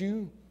myself, don't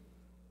you?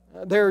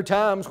 There are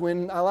times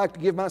when I like to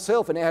give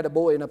myself an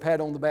attaboy and a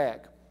pat on the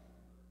back.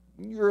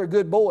 You're a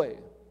good boy.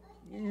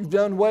 You've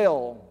done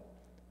well.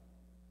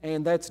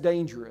 And that's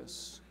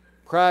dangerous.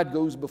 Pride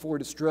goes before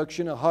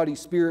destruction, a haughty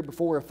spirit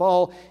before a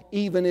fall,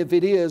 even if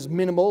it is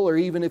minimal or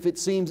even if it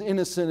seems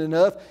innocent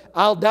enough.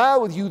 I'll die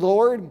with you,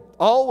 Lord.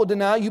 All will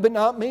deny you, but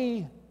not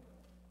me.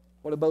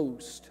 What a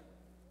boast.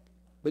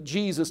 But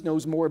Jesus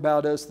knows more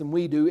about us than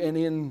we do, and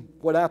in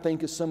what I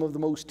think is some of the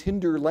most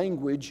tender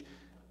language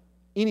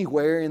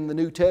anywhere in the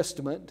New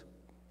Testament,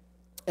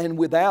 and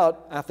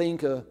without, I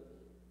think, an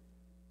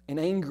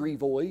angry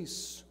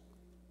voice,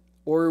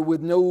 or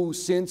with no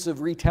sense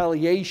of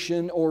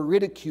retaliation or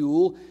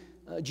ridicule,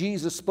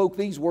 Jesus spoke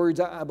these words.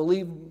 I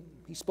believe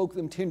He spoke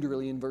them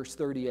tenderly in verse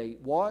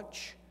 38.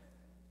 Watch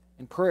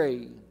and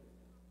pray.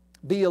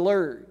 Be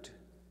alert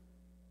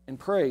and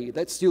pray.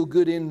 That's still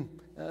good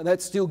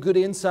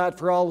insight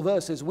for all of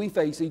us as we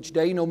face each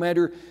day, no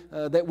matter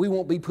that we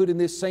won't be put in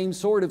this same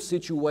sort of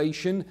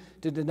situation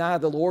to deny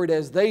the Lord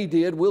as they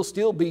did. We'll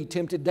still be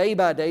tempted day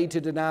by day to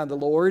deny the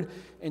Lord.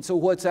 And so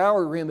what's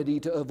our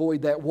remedy to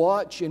avoid that?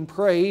 Watch and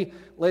pray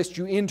lest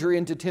you enter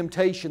into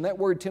temptation. That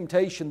word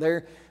temptation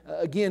there,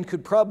 again,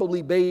 could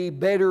probably be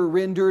better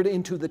rendered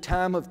into the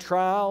time of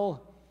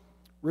trial.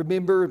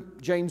 Remember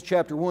James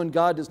chapter 1,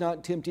 God does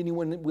not tempt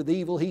anyone with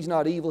evil. He's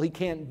not evil. He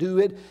can't do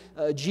it.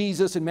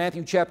 Jesus in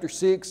Matthew chapter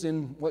 6,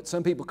 in what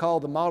some people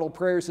call the model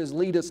prayer, says,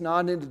 lead us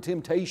not into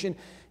temptation.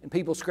 And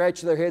people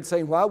scratch their heads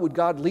saying, why would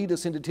God lead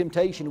us into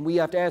temptation? And we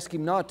have to ask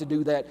Him not to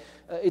do that.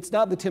 It's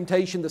not the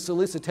temptation, the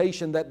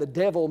solicitation that the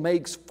devil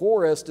makes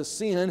for us to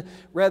sin.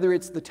 Rather,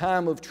 it's the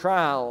time of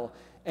trial.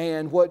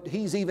 And what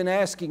He's even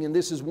asking, and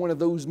this is one of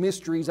those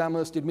mysteries I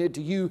must admit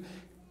to you,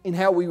 in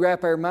how we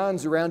wrap our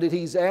minds around it,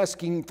 He's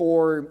asking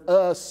for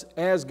us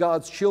as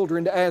God's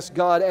children to ask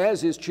God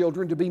as His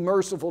children to be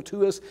merciful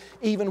to us,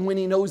 even when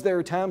He knows there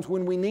are times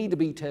when we need to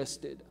be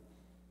tested.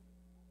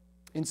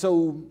 And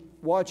so,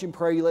 watch and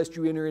pray lest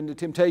you enter into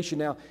temptation.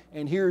 Now,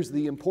 and here's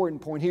the important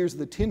point. Here's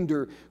the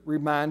tender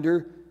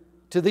reminder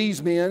to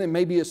these men, and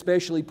maybe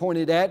especially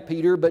pointed at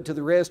Peter, but to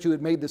the rest who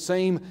had made the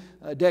same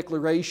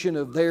declaration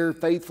of their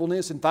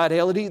faithfulness and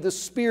fidelity. The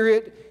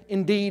Spirit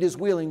indeed is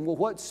willing. Well,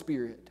 what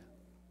Spirit?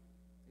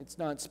 It's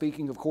not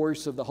speaking, of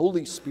course, of the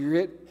Holy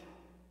Spirit.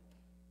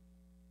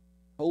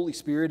 Holy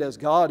Spirit, as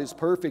God is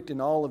perfect in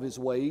all of His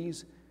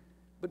ways.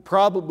 But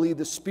probably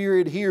the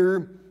Spirit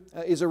here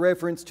is a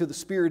reference to the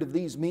spirit of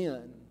these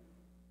men,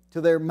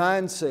 to their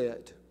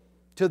mindset,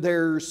 to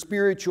their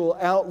spiritual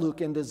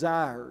outlook and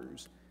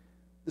desires.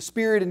 The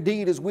Spirit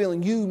indeed is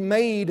willing. You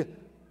made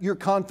your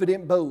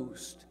confident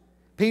boast.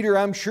 Peter,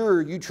 I'm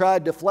sure you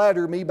tried to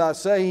flatter me by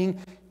saying,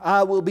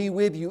 I will be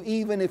with you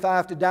even if I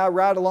have to die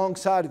right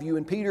alongside of you.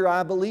 And Peter,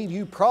 I believe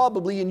you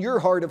probably in your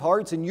heart of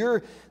hearts, in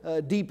your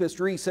deepest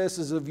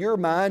recesses of your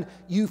mind,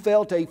 you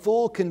felt a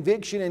full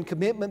conviction and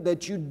commitment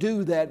that you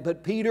do that.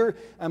 But Peter,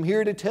 I'm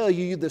here to tell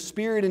you, the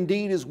Spirit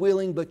indeed is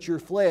willing, but your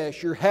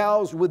flesh, you're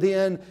housed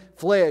within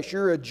flesh.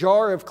 You're a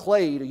jar of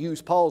clay, to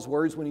use Paul's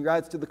words when he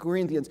writes to the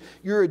Corinthians.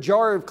 You're a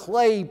jar of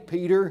clay,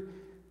 Peter,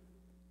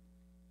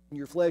 and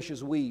your flesh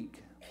is weak.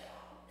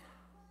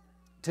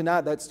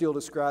 Tonight, that still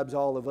describes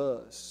all of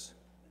us.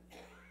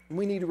 And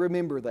we need to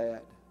remember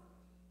that.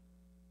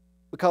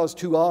 Because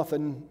too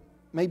often,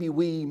 maybe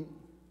we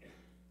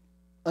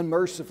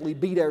unmercifully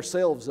beat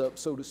ourselves up,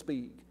 so to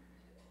speak.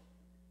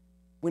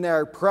 When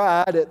our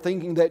pride at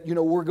thinking that,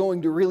 we're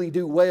going to really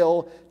do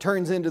well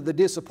turns into the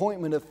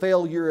disappointment of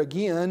failure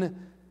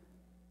again,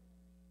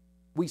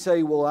 we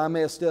say, well, I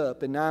messed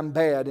up and I'm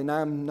bad and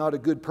I'm not a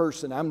good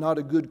person. I'm not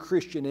a good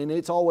Christian. And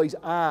it's always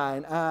I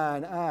and I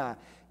and I.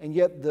 And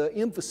yet the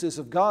emphasis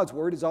of God's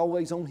Word is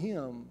always on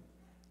Him.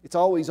 It's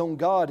always on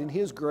God and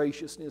His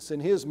graciousness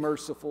and His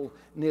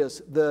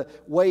mercifulness. The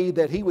way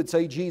that He would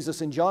say,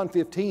 Jesus in John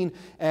 15,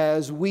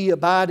 as we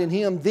abide in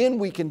Him, then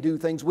we can do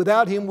things.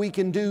 Without Him, we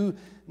can do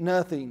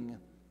nothing.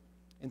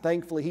 And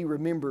thankfully, He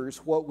remembers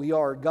what we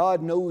are.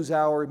 God knows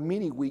our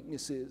many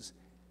weaknesses.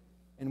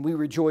 And we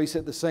rejoice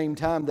at the same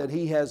time that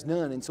He has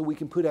none. And so we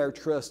can put our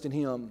trust in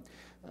Him.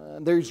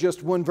 There's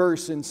just one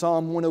verse in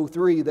Psalm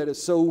 103 that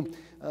is so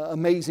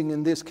amazing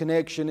in this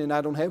connection, and I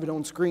don't have it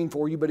on screen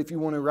for you, but if you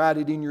want to write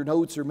it in your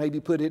notes or maybe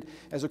put it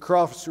as a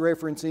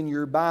cross-reference in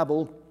your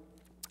Bible,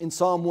 in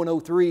Psalm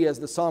 103, as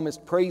the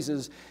psalmist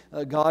praises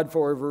God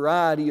for a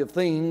variety of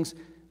things,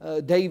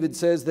 David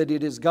says that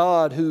it is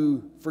God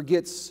who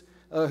forgets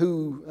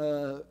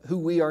who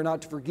we are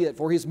not to forget.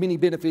 For His many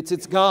benefits,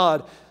 it's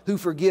God who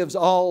forgives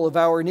all of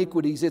our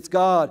iniquities. It's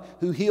God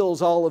who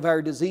heals all of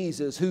our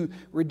diseases, who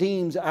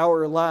redeems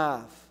our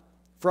life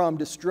from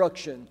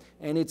destruction.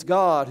 And it's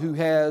God who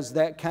has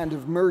that kind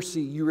of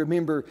mercy, you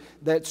remember,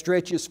 that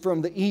stretches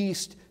from the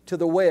east to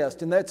the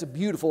west. And that's a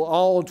beautiful,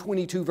 all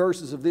 22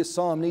 verses of this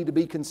psalm need to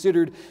be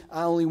considered.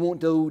 I only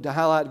want to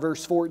highlight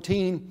verse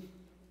 14.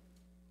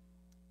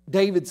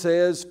 David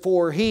says,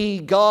 "For He,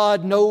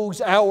 God, knows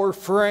our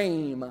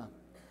frame."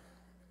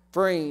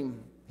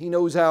 Frame. He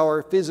knows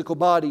our physical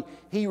body.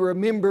 He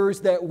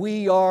remembers that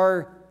we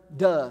are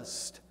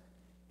dust.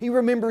 He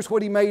remembers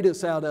what He made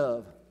us out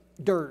of.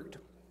 Dirt.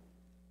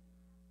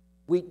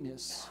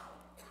 Weakness.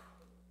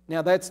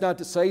 Now, that's not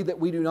to say that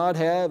we do not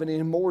have an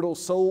immortal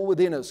soul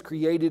within us,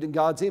 created in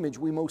God's image.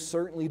 We most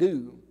certainly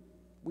do.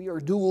 We are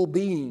dual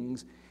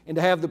beings, and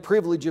to have the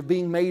privilege of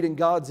being made in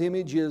God's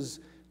image is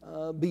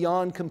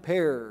beyond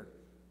compare.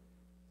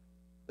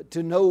 But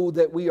to know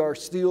that we are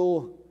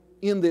still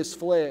in this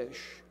flesh,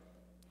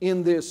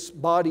 in this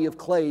body of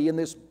clay, in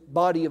this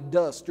body of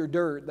dust or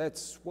dirt,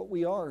 that's what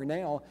we are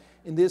now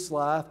in this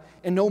life.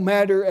 And no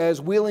matter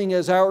as willing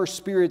as our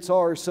spirits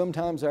are,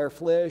 sometimes our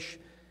flesh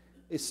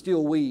is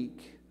still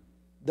weak.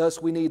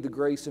 Thus we need the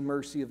grace and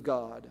mercy of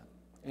God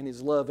and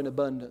His love in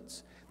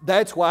abundance.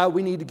 That's why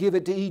we need to give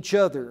it to each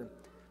other.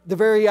 The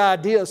very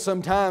idea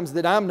sometimes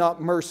that I'm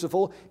not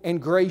merciful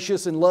and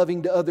gracious and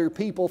loving to other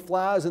people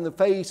flies in the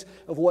face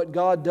of what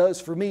God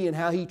does for me and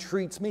how He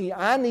treats me.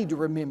 I need to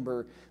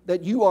remember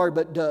that you are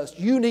but dust.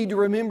 You need to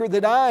remember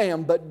that I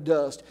am but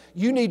dust.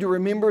 You need to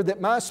remember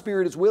that my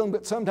spirit is willing,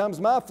 but sometimes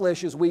my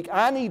flesh is weak.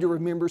 I need to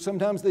remember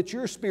sometimes that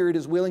your spirit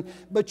is willing,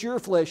 but your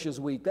flesh is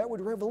weak. That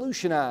would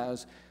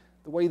revolutionize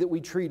the way that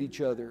we treat each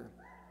other.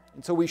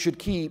 And so we should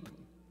keep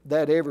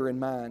that ever in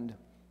mind.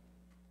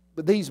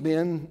 But these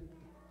men,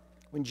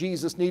 when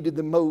Jesus needed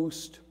them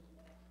most,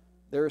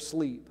 they're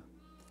asleep.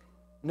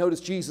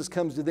 Notice Jesus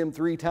comes to them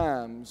 3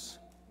 times.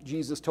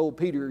 Jesus told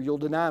Peter, "You'll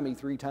deny me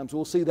 3 times."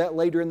 We'll see that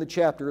later in the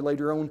chapter,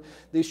 later on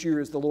this year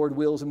as the Lord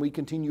wills and we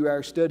continue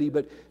our study,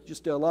 but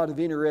just a lot of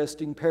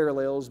interesting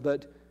parallels.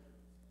 But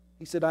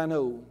He said, "I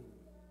know."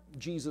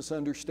 Jesus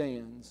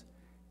understands.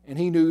 And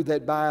He knew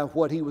that by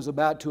what He was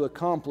about to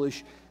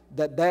accomplish,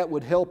 that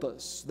would help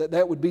us,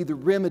 that would be the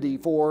remedy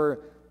for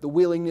the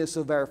willingness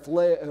of our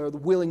the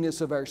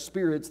willingness of our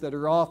spirits that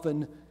are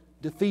often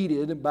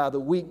defeated by the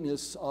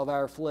weakness of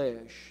our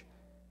flesh.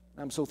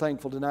 I'm so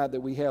thankful tonight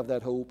that we have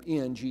that hope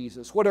in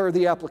Jesus. What are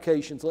the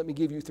applications? Let me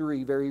give you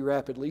 3 very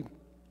rapidly.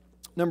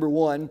 Number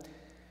 1,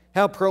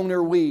 how prone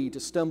are we to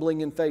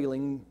stumbling and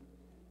failing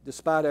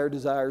despite our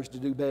desires to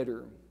do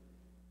better?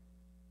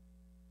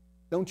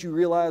 Don't you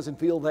realize and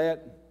feel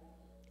that?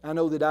 I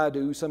know that I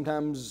do,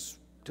 sometimes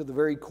to the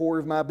very core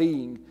of my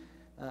being.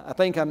 I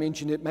think I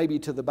mentioned it maybe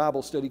to the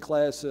Bible study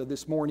class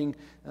this morning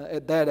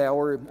at that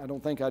hour. I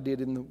don't think I did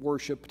in the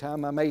worship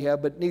time. I may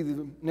have, but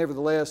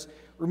nevertheless,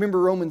 remember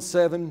Romans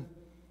 7?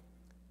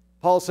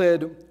 Paul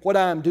said, "What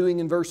I am doing,"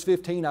 in verse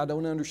 15, "I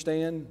don't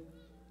understand."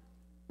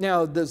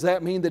 Now, does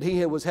that mean that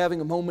he was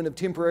having a moment of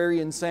temporary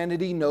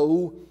insanity?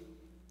 No.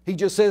 He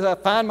just says, I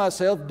find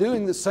myself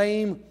doing the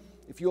same,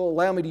 if you'll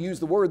allow me to use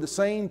the word, the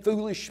same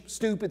foolish,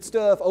 stupid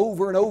stuff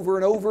over and over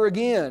and over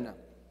again.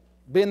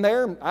 Been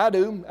there? I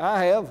do.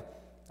 I have.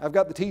 I've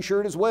got the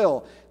t-shirt as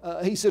well.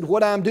 He said,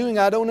 "What I'm doing,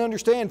 I don't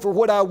understand. For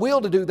what I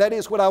will to do, that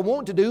is what I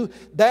want to do,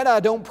 that I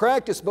don't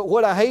practice. But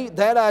what I hate,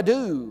 that I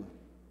do."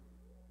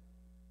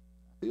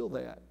 I feel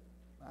that.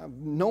 I've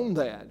known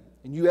that.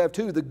 And you have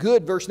too. The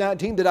good, verse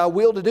 19, that I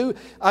will to do,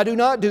 I do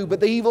not do. But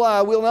the evil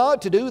I will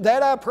not to do,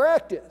 that I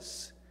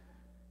practice.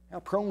 How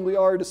prone we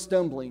are to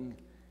stumbling.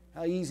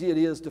 How easy it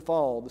is to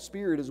fall. The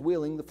spirit is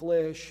willing, the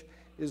flesh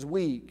is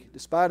weak.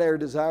 Despite our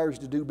desires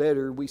to do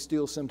better, we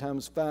still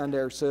sometimes find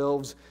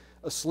ourselves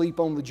asleep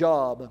on the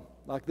job,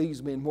 like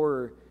these men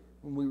were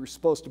when we were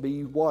supposed to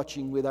be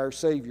watching with our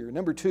Savior.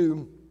 Number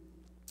 2,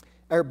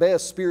 our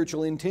best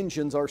spiritual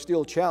intentions are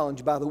still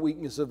challenged by the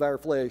weakness of our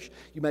flesh.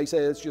 You may say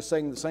it's just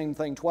saying the same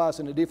thing twice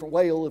in a different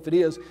way. Well, if it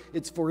is,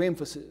 it's for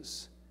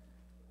emphasis.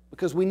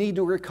 Because we need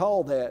to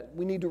recall that.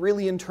 We need to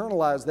really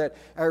internalize that.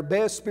 Our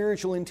best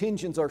spiritual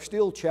intentions are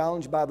still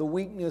challenged by the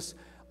weakness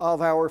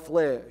of our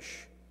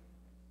flesh.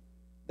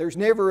 There's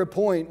never a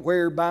point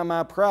where by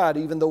my pride,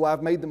 even though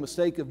I've made the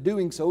mistake of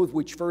doing so,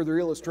 which further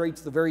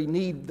illustrates the very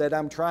need that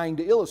I'm trying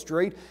to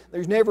illustrate,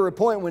 there's never a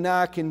point when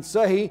I can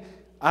say,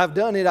 I've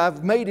done it,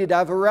 I've made it,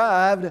 I've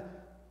arrived.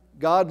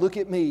 God, look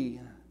at me.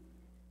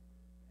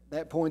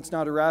 That point's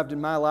not arrived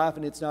in my life,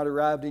 and it's not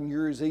arrived in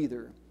yours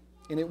either.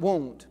 And it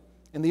won't.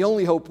 And the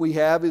only hope we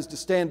have is to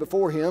stand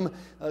before Him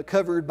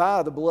covered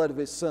by the blood of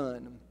His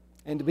Son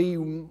and to be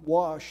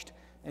washed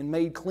and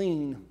made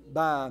clean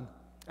by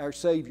our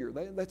Savior.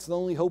 That's the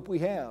only hope we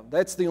have.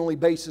 That's the only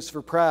basis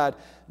for pride.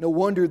 No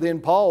wonder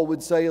then Paul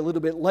would say a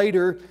little bit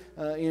later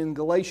in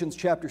Galatians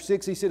chapter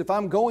 6, he said, if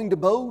I'm going to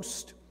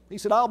boast, he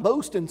said, I'll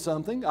boast in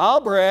something.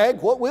 I'll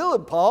brag. What will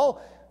it,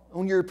 Paul?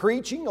 On your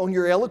preaching, on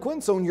your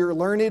eloquence, on your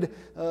learned,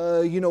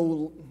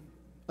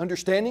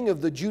 understanding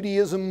of the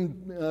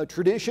Judaism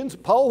traditions.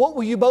 Paul, what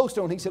will you boast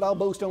on? He said, I'll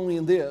boast only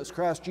in this,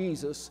 Christ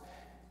Jesus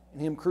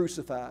and Him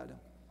crucified.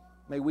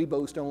 May we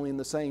boast only in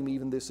the same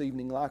even this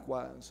evening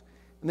likewise.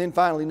 And then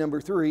finally, number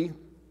 3,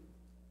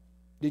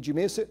 did you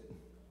miss it?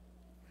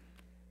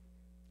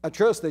 I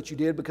trust that you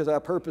did, because I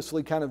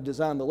purposely kind of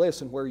designed the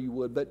lesson where you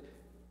would, but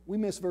we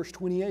missed verse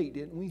 28,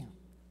 didn't we?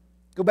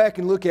 Go back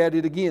and look at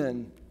it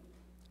again.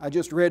 I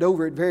just read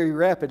over it very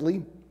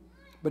rapidly,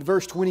 but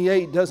verse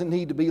 28 doesn't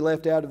need to be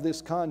left out of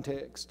this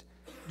context.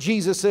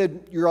 Jesus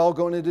said, you're all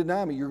going to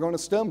deny me. You're going to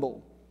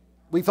stumble.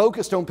 We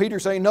focused on Peter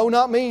saying, no,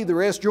 not me. The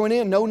rest join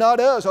in. No, not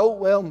us. Oh,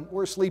 well,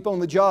 we're asleep on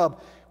the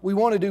job. We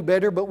want to do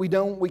better, but we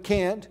don't. We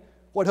can't.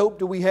 What hope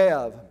do we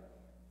have?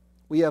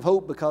 We have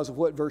hope because of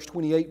what verse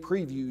 28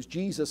 previews.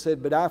 Jesus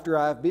said, but after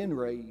I have been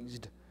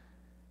raised,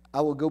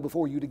 I will go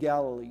before you to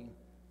Galilee.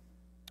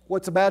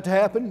 What's about to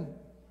happen?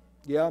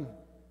 Yeah,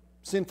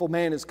 sinful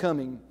man is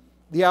coming.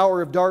 The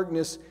hour of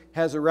darkness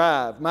has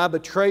arrived. My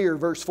betrayer,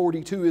 verse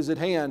 42, is at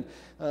hand.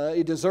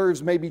 It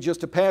deserves maybe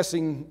just a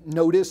passing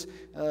notice.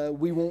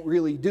 We won't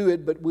really do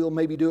it, but we'll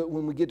maybe do it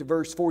when we get to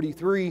verse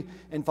 43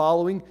 and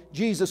following.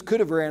 Jesus could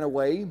have ran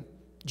away.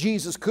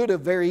 Jesus could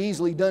have very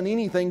easily done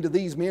anything to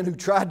these men who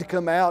tried to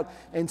come out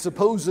and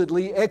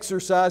supposedly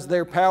exercise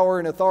their power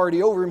and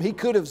authority over him. He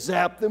could have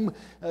zapped them,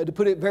 to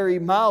put it very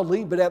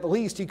mildly, but at the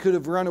least he could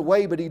have run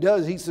away, but he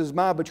does. He says,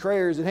 my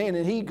betrayer is at hand,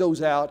 and he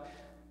goes out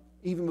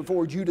even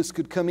before Judas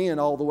could come in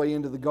all the way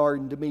into the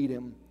garden to meet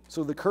him.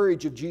 So the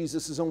courage of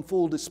Jesus is on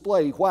full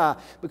display. Why?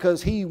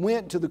 Because he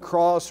went to the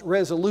cross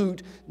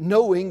resolute,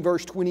 knowing,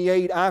 verse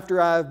 28, after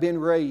I have been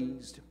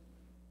raised.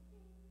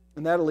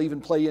 And that'll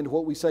even play into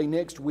what we say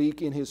next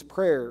week in his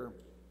prayer.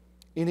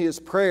 In his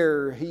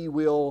prayer, he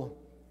will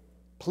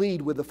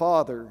plead with the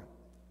Father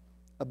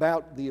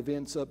about the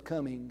events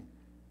upcoming.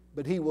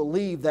 But he will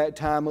leave that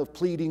time of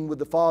pleading with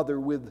the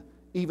Father with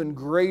even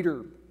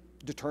greater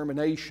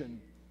determination.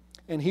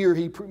 And here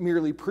he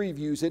merely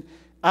previews it.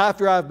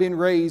 After I've been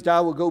raised, I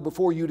will go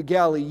before you to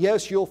Galilee.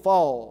 Yes, you'll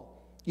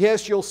fall.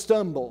 Yes, you'll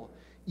stumble.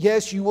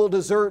 Yes, you will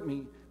desert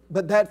me.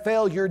 But that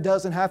failure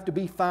doesn't have to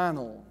be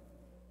final.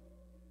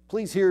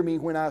 Please hear me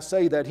when I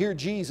say that. Hear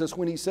Jesus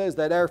when he says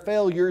that. Our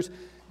failures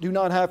do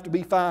not have to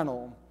be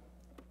final.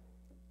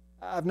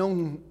 I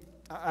don't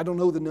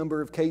know the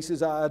number of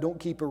cases. I don't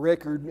keep a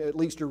record, at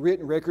least a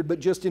written record, but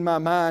just in my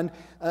mind,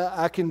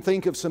 I can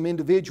think of some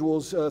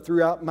individuals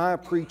throughout my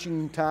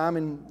preaching time,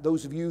 and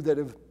those of you that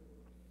have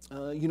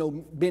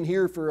been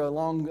here for a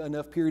long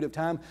enough period of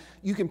time,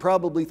 you can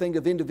probably think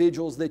of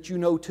individuals that you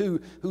know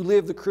too who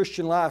lived the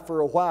Christian life for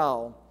a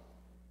while.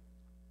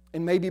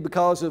 And maybe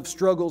because of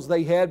struggles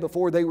they had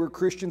before they were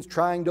Christians,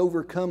 trying to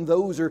overcome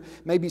those, or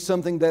maybe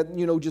something that,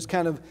 just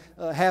kind of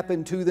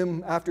happened to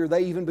them after they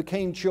even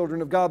became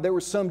children of God. There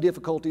was some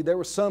difficulty, there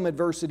was some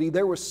adversity,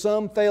 there was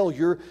some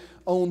failure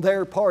on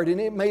their part. And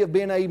it may have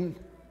been a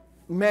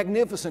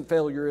magnificent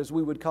failure, as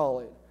we would call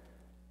it.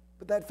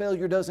 But that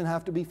failure doesn't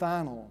have to be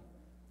final.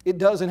 It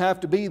doesn't have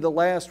to be the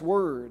last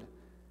word,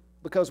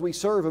 because we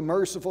serve a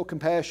merciful,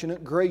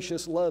 compassionate,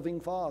 gracious, loving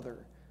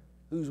Father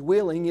who's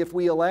willing, if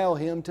we allow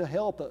Him, to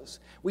help us.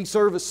 We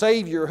serve a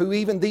Savior who,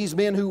 even these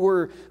men who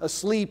were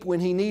asleep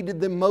when He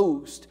needed them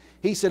most,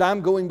 He said,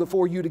 I'm going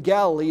before you to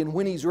Galilee. And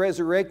when He's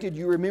resurrected,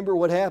 you remember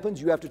what happens?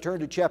 You have to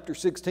turn to chapter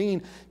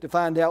 16 to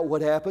find out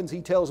what happens.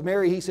 He tells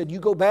Mary, He said, you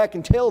go back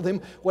and tell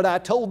them what I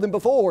told them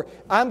before.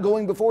 I'm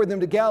going before them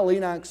to Galilee,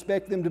 and I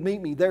expect them to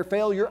meet me. Their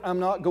failure, I'm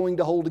not going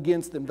to hold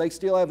against them. They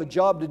still have a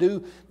job to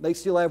do. They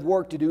still have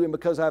work to do. And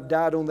because I've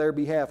died on their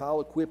behalf, I'll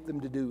equip them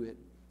to do it.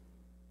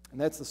 And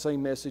that's the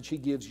same message He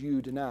gives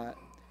you tonight.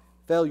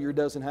 Failure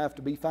doesn't have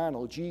to be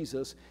final.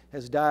 Jesus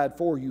has died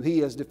for you. He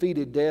has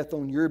defeated death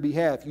on your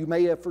behalf. You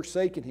may have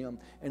forsaken Him,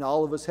 and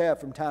all of us have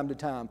from time to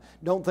time.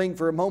 Don't think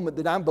for a moment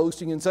that I'm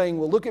boasting and saying,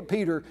 well, look at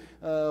Peter,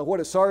 what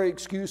a sorry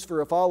excuse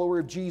for a follower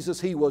of Jesus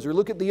he was. Or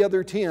look at the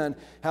other 10,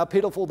 how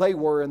pitiful they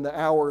were in the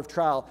hour of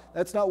trial.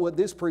 That's not what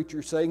this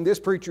preacher's saying. This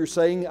preacher's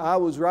saying, I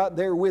was right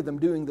there with them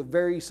doing the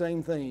very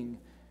same thing.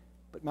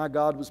 But my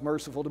God was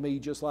merciful to me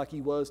just like He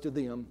was to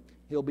them.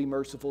 He'll be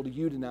merciful to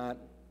you tonight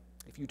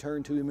if you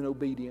turn to Him in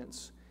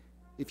obedience.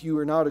 If you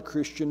are not a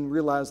Christian,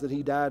 realize that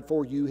He died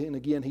for you, and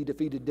again, He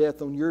defeated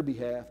death on your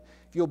behalf.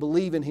 If you'll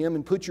believe in Him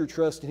and put your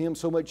trust in Him,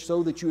 so much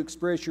so that you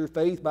express your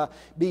faith by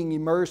being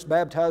immersed,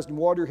 baptized in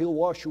water, He'll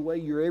wash away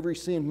your every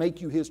sin,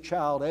 make you His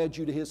child, add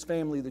you to His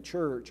family, the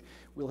church.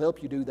 We'll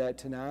help you do that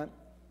tonight.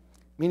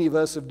 Many of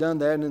us have done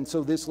that, and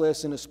so this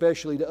lesson,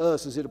 especially to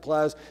us, as it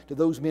applies to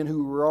those men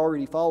who were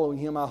already following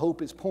Him, I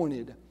hope is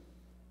pointed.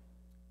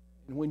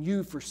 And when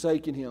you've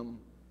forsaken Him,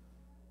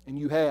 and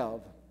you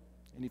have,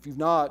 and if you've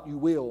not, you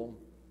will,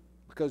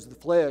 because the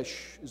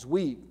flesh is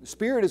weak. The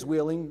Spirit is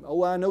willing.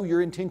 Oh, I know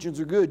your intentions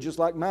are good, just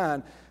like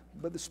mine,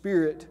 but the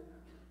Spirit,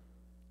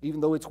 even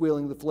though it's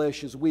willing, the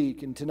flesh is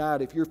weak. And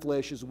tonight, if your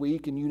flesh is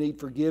weak and you need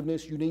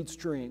forgiveness, you need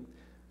strength,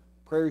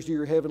 prayers to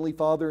your Heavenly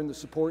Father and the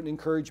support and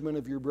encouragement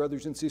of your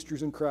brothers and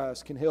sisters in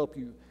Christ can help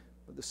you.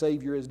 the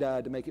Savior has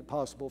died to make it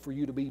possible for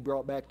you to be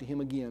brought back to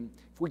Him again.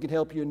 If we can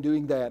help you in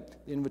doing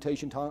that, the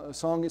invitation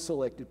song is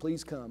selected.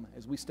 Please come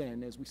as we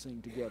stand, as we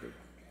sing together.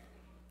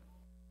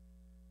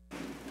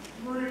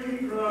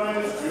 Bring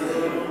Christ to